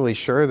actually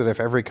sure that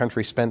if every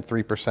country spent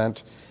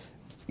 3%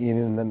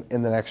 in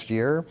the next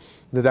year,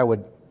 that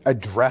would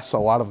address a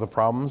lot of the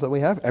problems that we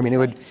have. I mean,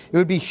 it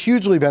would be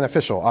hugely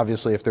beneficial,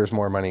 obviously, if there's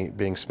more money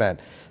being spent.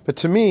 But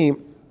to me,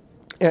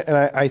 and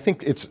I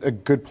think it's a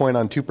good point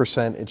on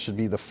 2%, it should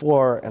be the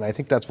floor, and I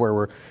think that's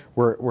where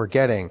we're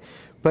getting.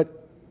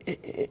 But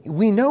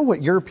we know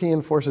what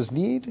European forces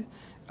need.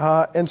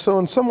 And so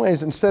in some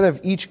ways, instead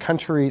of each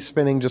country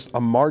spending just a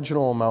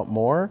marginal amount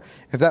more,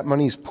 if that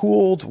money's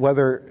pooled,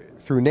 whether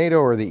through NATO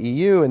or the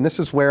EU, and this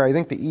is where I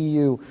think the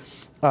EU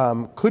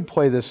could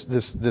play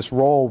this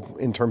role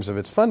in terms of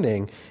its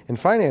funding and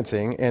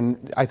financing.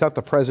 And I thought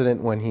the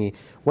president, when he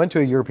went to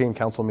a European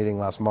Council meeting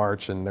last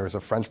March, and there was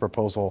a French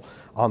proposal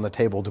on the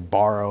table to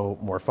borrow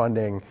more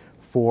funding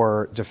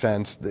for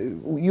defense, the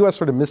U.S.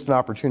 sort of missed an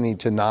opportunity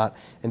to not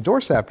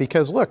endorse that,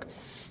 because look,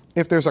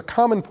 if there's a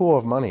common pool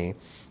of money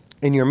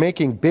and you're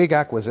making big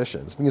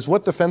acquisitions, because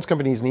what defense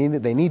companies need,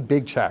 they need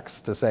big checks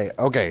to say,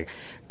 okay,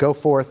 go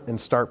forth and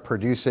start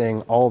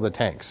producing all the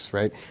tanks,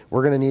 right?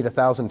 We're going to need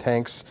 1,000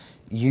 tanks.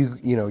 You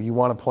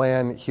want a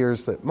plan,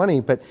 here's the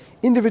money. But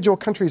individual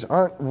countries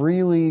are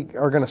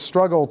going to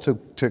struggle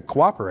to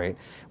cooperate.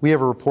 We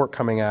have a report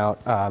coming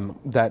out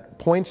that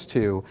points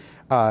to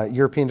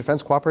European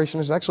defense cooperation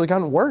has actually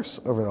gotten worse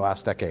over the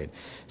last decade.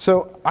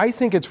 So I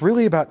think it's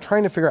really about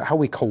trying to figure out how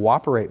we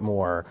cooperate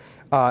more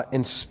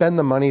and spend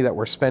the money that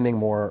we're spending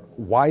more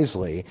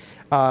wisely.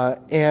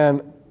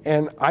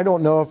 And I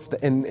don't know if,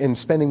 in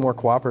spending more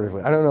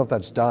cooperatively, I don't know if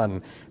that's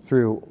done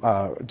through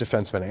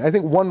defense spending. I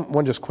think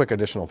one just quick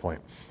additional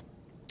point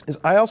is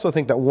I also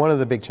think that one of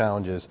the big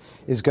challenges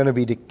is going to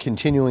be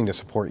continuing to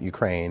support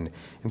Ukraine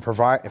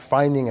and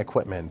finding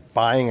equipment,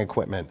 buying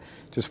equipment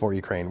to support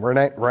Ukraine. We're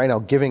right now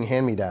giving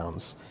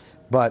hand-me-downs,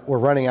 but we're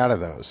running out of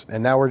those.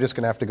 And now we're just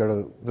going to have to go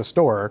to the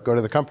store, go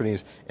to the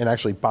companies, and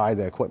actually buy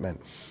the equipment.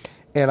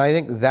 And I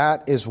think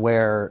that is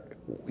where,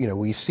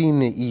 we've seen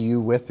the EU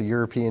with the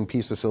European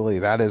Peace Facility.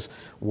 That is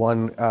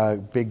one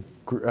big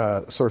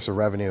source of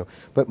revenue.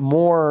 But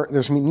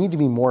there's need to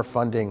be more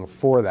funding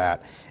for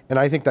that. And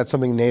I think that's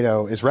something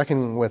NATO is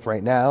reckoning with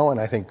right now, and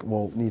I think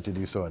we'll need to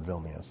do so at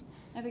Vilnius.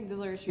 I think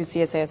those are issues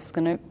CSIS is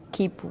going to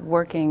keep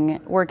working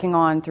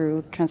on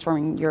through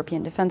transforming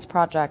European Defense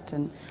Project,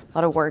 and a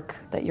lot of work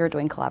that you're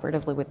doing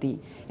collaboratively with the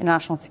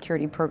International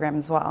Security Program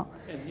as well.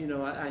 And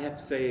I have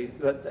to say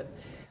that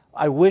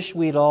I wish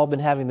we'd all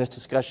been having this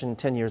discussion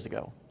 10 years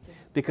ago,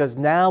 because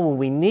now when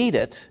we need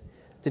it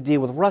to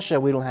deal with Russia,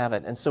 we don't have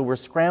it. And so we're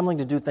scrambling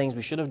to do things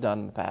we should have done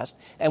in the past.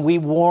 And we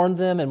warned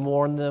them. You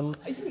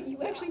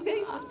actually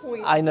made this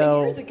point I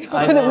know, 10 years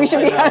ago that we should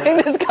be having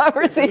this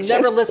conversation. You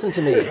never listen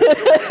to me.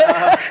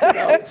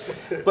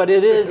 But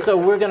it is, so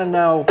we're going to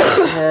now push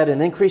ahead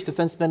and increase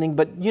defense spending.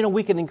 But,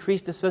 we can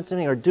increase defense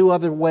spending or do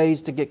other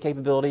ways to get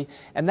capability.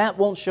 And that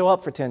won't show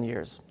up for 10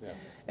 years. Yeah.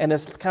 And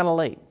it's kind of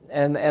late.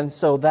 And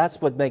so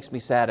that's what makes me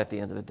sad at the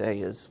end of the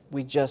day is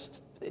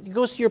it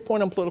goes to your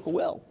point on political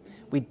will.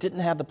 We didn't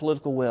have the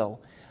political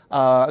will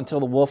until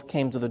the wolf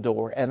came to the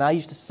door. And I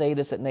used to say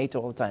this at NATO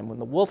all the time. When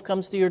the wolf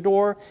comes to your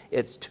door,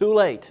 it's too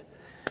late.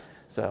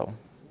 So,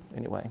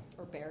 anyway.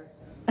 Or bear.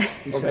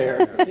 Or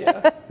bear,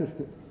 yeah.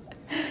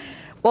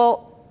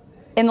 Well,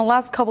 in the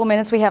last couple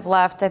minutes we have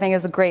left, I think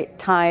is a great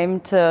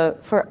time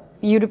for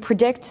you to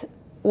predict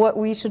what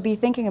we should be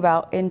thinking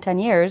about in 10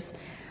 years.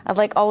 I'd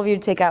like all of you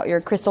to take out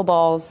your crystal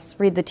balls,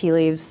 read the tea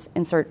leaves,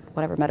 insert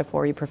whatever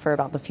metaphor you prefer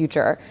about the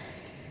future.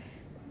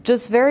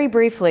 Just very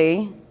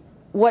briefly,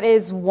 what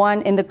is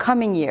one in the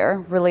coming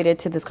year related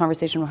to this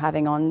conversation we're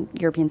having on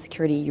European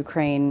security,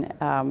 Ukraine?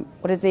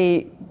 What is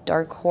a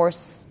dark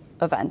horse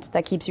event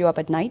that keeps you up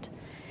at night?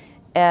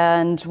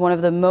 And one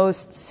of the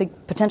most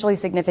potentially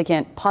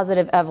significant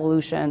positive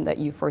evolution that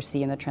you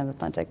foresee in the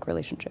transatlantic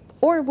relationship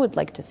or would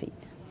like to see?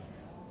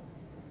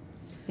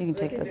 You can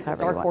take this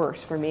however you want. Dark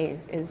horse for me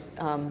is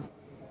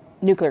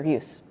nuclear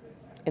use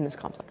in this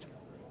conflict.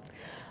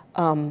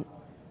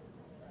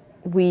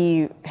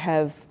 We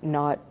have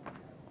not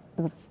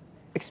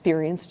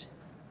experienced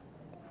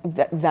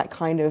that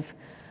kind of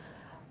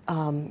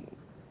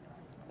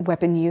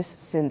weapon use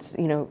since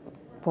World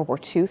War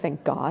II,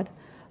 thank God.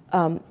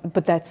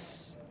 But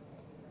that's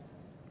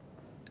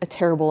a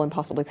terrible and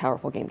possibly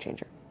powerful game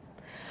changer.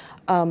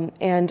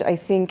 And I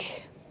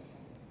think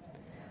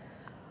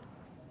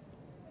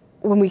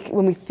when we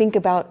think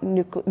about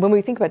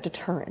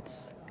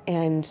deterrence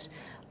and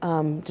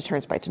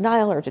deterrence by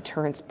denial or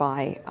deterrence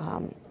by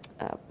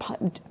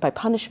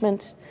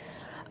punishment,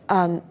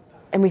 and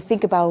we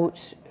think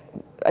about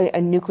a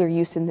nuclear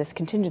use in this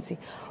contingency,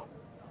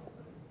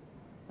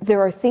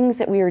 there are things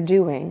that we are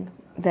doing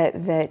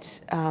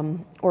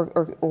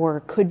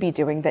or could be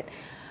doing that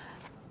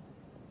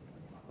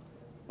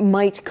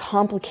might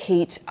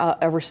complicate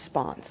a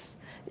response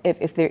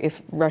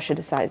if Russia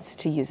decides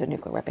to use a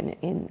nuclear weapon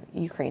in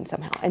Ukraine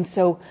somehow. And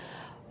so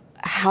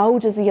how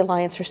does the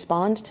alliance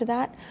respond to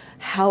that?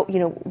 How,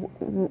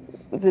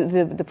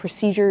 the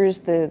procedures,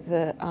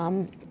 the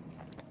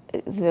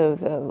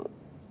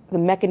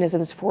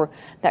mechanisms for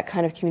that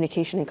kind of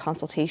communication and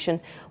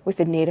consultation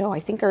within NATO, I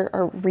think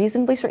are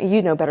reasonably certain.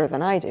 You know better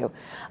than I do.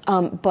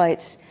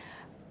 But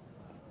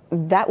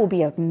that will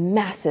be a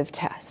massive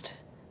test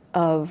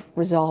of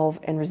resolve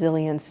and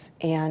resilience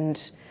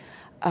and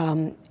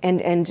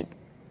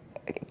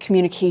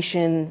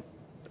communication.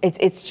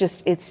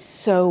 It's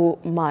so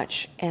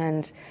much,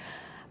 and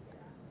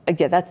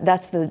again,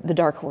 that's the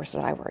dark horse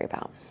that I worry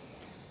about.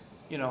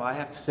 I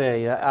have to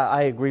say,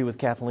 I agree with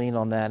Kathleen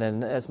on that,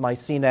 and as my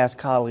CNAS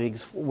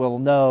colleagues will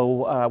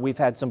know, we've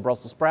had some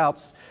Brussels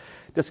sprouts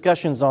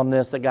discussions on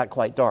this that got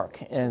quite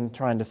dark in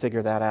trying to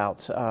figure that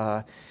out.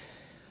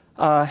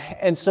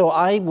 And so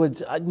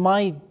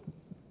my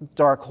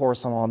dark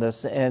horse on all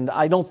this, and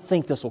I don't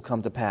think this will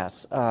come to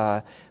pass,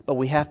 but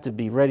we have to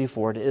be ready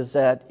for it, is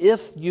that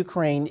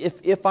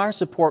if our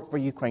support for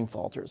Ukraine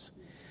falters,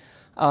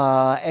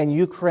 and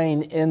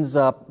Ukraine ends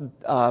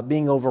up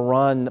being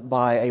overrun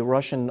by a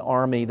Russian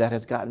army that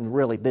has gotten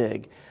really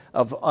big,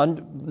 of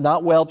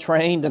not well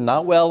trained and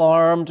not well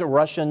armed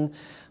Russian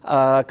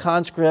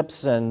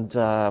conscripts and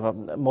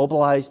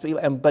mobilized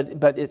people,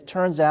 but it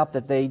turns out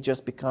that they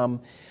just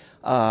become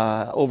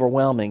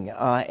overwhelming,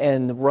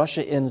 and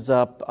Russia ends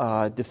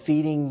up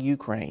defeating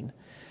Ukraine,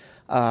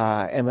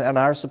 and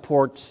our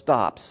support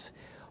stops.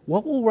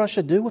 What will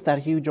Russia do with that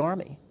huge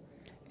army?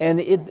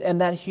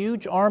 And that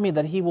huge army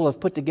that he will have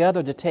put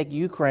together to take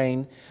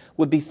Ukraine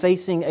would be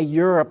facing a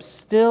Europe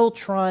still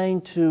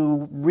trying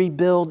to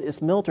rebuild its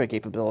military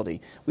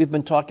capability. We've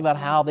been talking about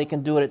how they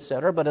can do it, et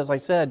cetera, but as I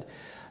said,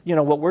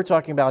 what we're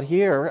talking about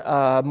here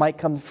might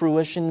come to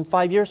fruition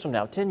 5 years from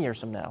now, 10 years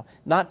from now,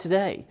 not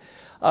today.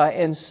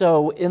 And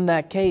so in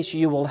that case,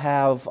 you will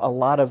have a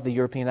lot of the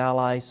European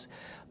allies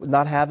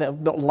not having,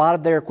 a lot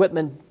of their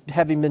equipment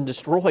having been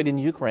destroyed in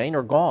Ukraine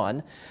or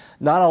gone,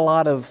 not a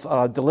lot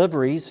of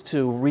deliveries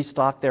to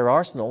restock their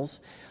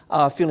arsenals,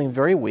 feeling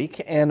very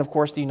weak. And of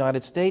course, the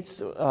United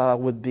States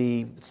would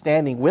be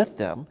standing with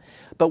them.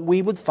 But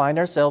we would find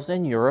ourselves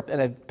in Europe in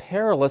a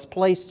perilous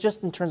place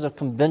just in terms of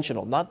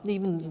conventional, not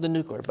even the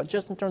nuclear, but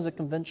just in terms of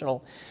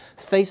conventional,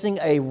 facing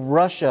a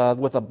Russia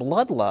with a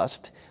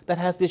bloodlust that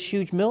has this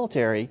huge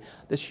military,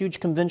 this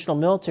huge conventional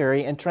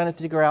military, and trying to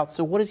figure out,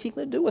 so what is he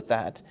going to do with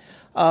that?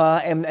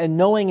 And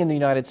knowing in the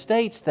United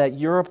States that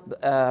Europe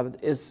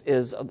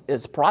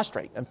is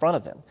prostrate in front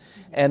of them,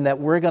 and that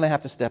we're going to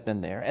have to step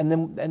in there, and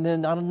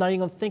then I'm not even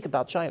going to think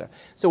about China.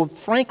 So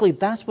frankly,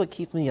 that's what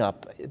keeps me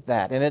up at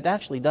that, and it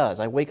actually does.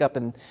 I wake up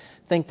and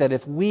think that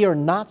if we are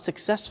not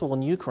successful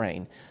in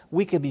Ukraine,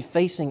 we could be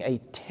facing a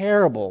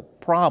terrible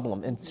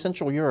problem in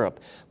Central Europe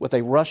with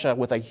a Russia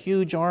with a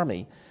huge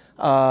army.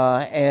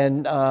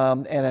 And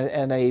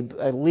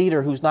a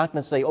leader who's not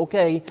going to say,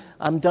 okay,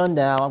 I'm done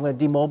now, I'm going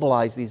to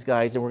demobilize these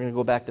guys and we're going to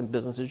go back to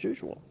business as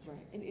usual. Right.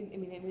 And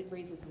it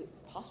raises the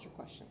posture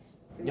questions.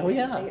 Oh,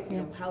 yeah.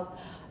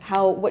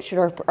 What should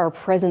our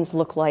presence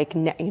look like,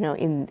 now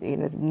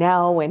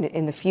and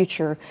in the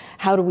future?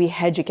 How do we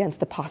hedge against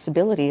the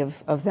possibility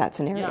of that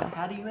scenario? Yeah,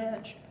 how do you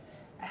hedge?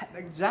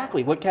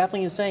 Exactly what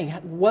Kathleen is saying.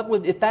 What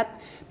would, if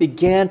that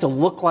began to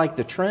look like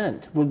the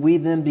trend, would we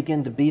then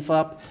begin to beef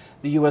up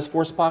the U.S.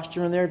 force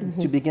posture in there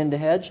to begin to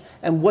hedge?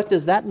 And what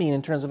does that mean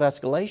in terms of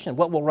escalation?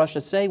 What will Russia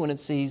say when it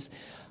sees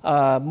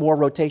more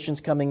rotations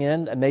coming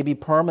in, maybe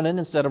permanent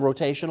instead of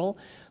rotational?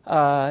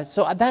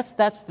 So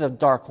that's the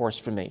dark horse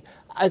for me.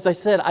 As I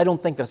said, I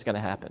don't think that's going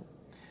to happen.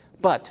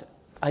 But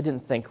I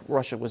didn't think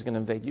Russia was going to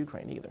invade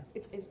Ukraine either.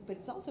 But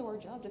it's also our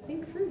job to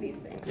think through these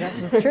things.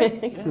 That's true.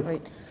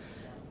 Right.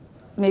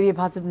 Maybe a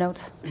positive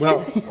note.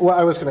 Well,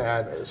 I was going to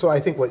add, so I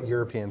think what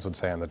Europeans would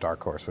say on the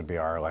dark horse would be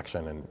our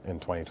election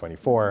in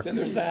 2024. And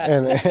there's that.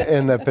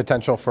 And the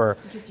potential for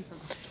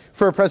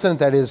a president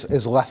that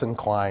is less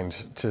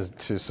inclined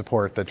to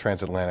support the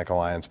transatlantic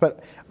alliance.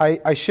 But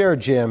I share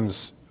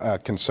Jim's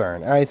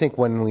concern. And I think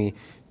when we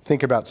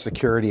think about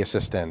security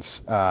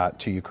assistance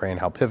to Ukraine,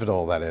 how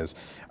pivotal that is.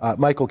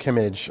 Michael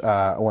Kimmage,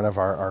 one of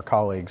our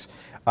colleagues,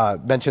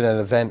 mentioned at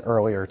an event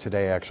earlier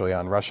today, actually,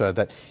 on Russia,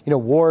 that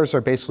wars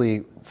are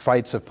basically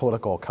fights of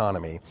political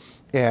economy,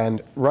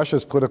 and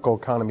Russia's political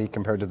economy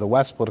compared to the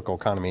West's political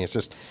economy is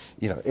just,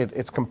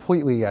 it's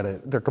completely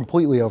they're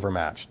completely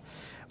overmatched.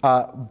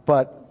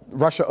 But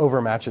Russia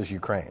overmatches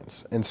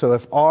Ukraine's, and so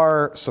if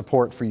our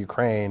support for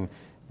Ukraine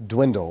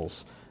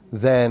dwindles,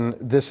 then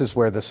this is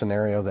where the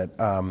scenario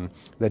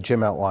that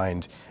Jim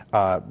outlined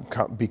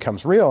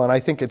becomes real. And I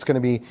think it's going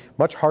to be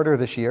much harder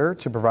this year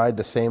to provide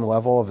the same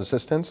level of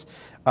assistance.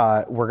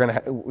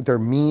 There are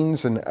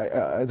means, and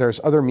there's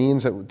other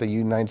means that the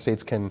United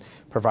States can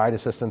provide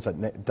assistance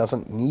that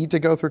doesn't need to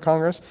go through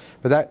Congress.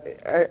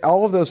 But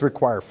all of those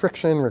require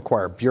friction,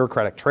 require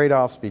bureaucratic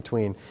trade-offs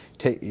between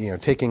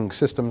taking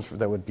systems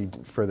that would be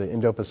for the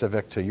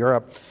Indo-Pacific to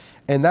Europe,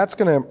 and that's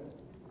going to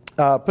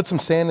put some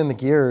sand in the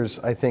gears,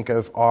 I think,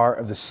 of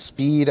the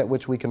speed at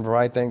which we can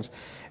provide things.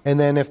 And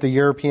then if the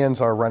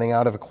Europeans are running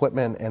out of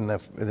equipment and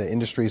the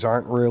industries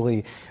aren't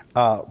really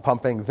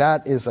pumping,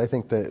 that is, I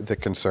think, the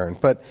concern.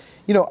 But,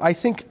 I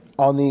think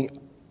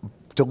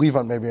to leave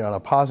on maybe on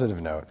a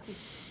positive note,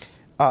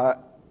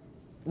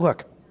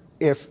 look,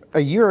 if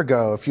a year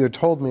ago, if you had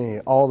told me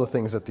all the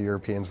things that the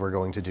Europeans were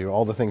going to do,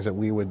 all the things that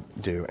we would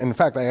do, and in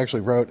fact, I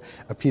actually wrote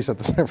a piece at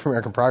the Center for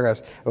American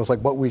Progress. It was like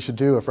what we should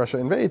do if Russia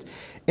invades.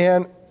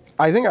 And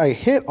I think I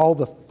hit all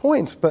the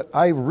points, but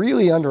I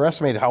really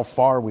underestimated how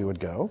far we would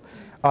go,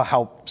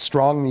 how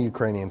strong the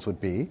Ukrainians would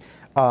be,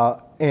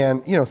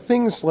 and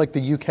things like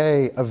the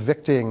UK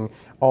evicting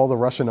all the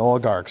Russian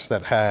oligarchs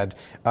that had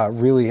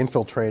really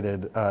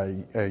infiltrated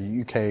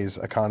UK's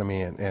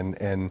economy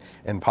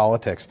and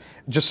politics,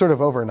 just sort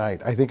of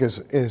overnight, I think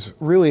is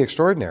really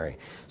extraordinary.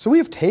 So we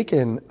have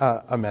taken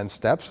immense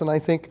steps, and I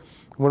think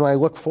when I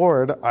look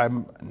forward, I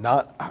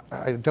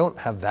don't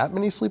have that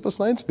many sleepless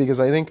nights, because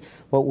I think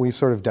what we've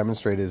sort of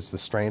demonstrated is the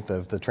strength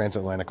of the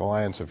transatlantic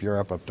alliance of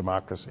Europe, of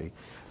democracy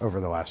over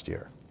the last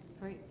year.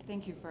 Great.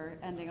 Thank you for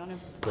ending on a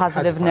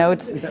positive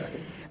note.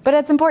 But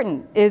it's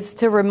important is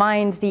to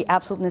remind the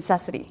absolute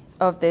necessity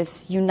of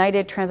this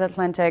united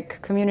transatlantic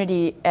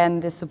community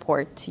and the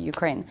support to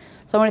Ukraine.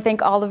 So I want to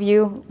thank all of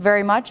you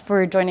very much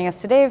for joining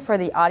us today. For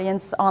the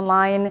audience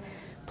online,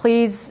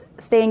 please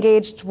stay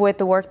engaged with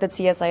the work that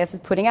CSIS is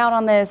putting out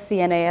on this,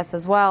 CNAS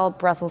as well,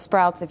 Brussels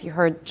Sprouts. If you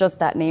heard just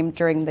that name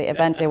during the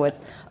event, it was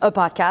a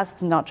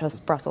podcast, not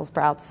just Brussels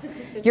Sprouts,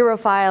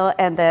 Eurofile,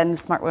 and then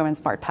Smart Women,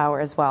 Smart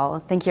Power as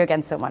well. Thank you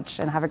again so much,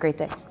 and have a great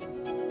day.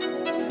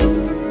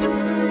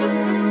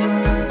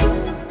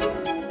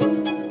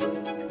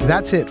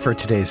 That's it for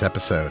today's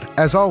episode.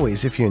 As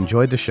always, if you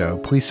enjoyed the show,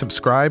 please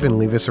subscribe and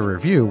leave us a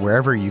review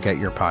wherever you get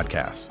your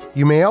podcasts.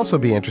 You may also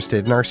be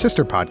interested in our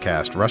sister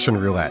podcast, Russian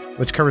Roulette,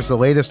 which covers the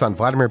latest on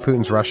Vladimir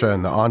Putin's Russia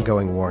and the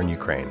ongoing war in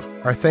Ukraine.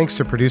 Our thanks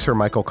to producer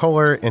Michael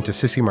Kohler and to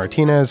Sissy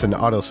Martinez and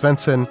Otto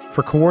Svensson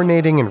for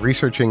coordinating and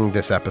researching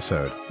this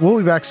episode. We'll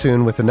be back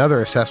soon with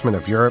another assessment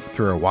of Europe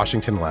through a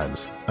Washington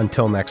lens.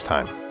 Until next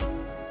time.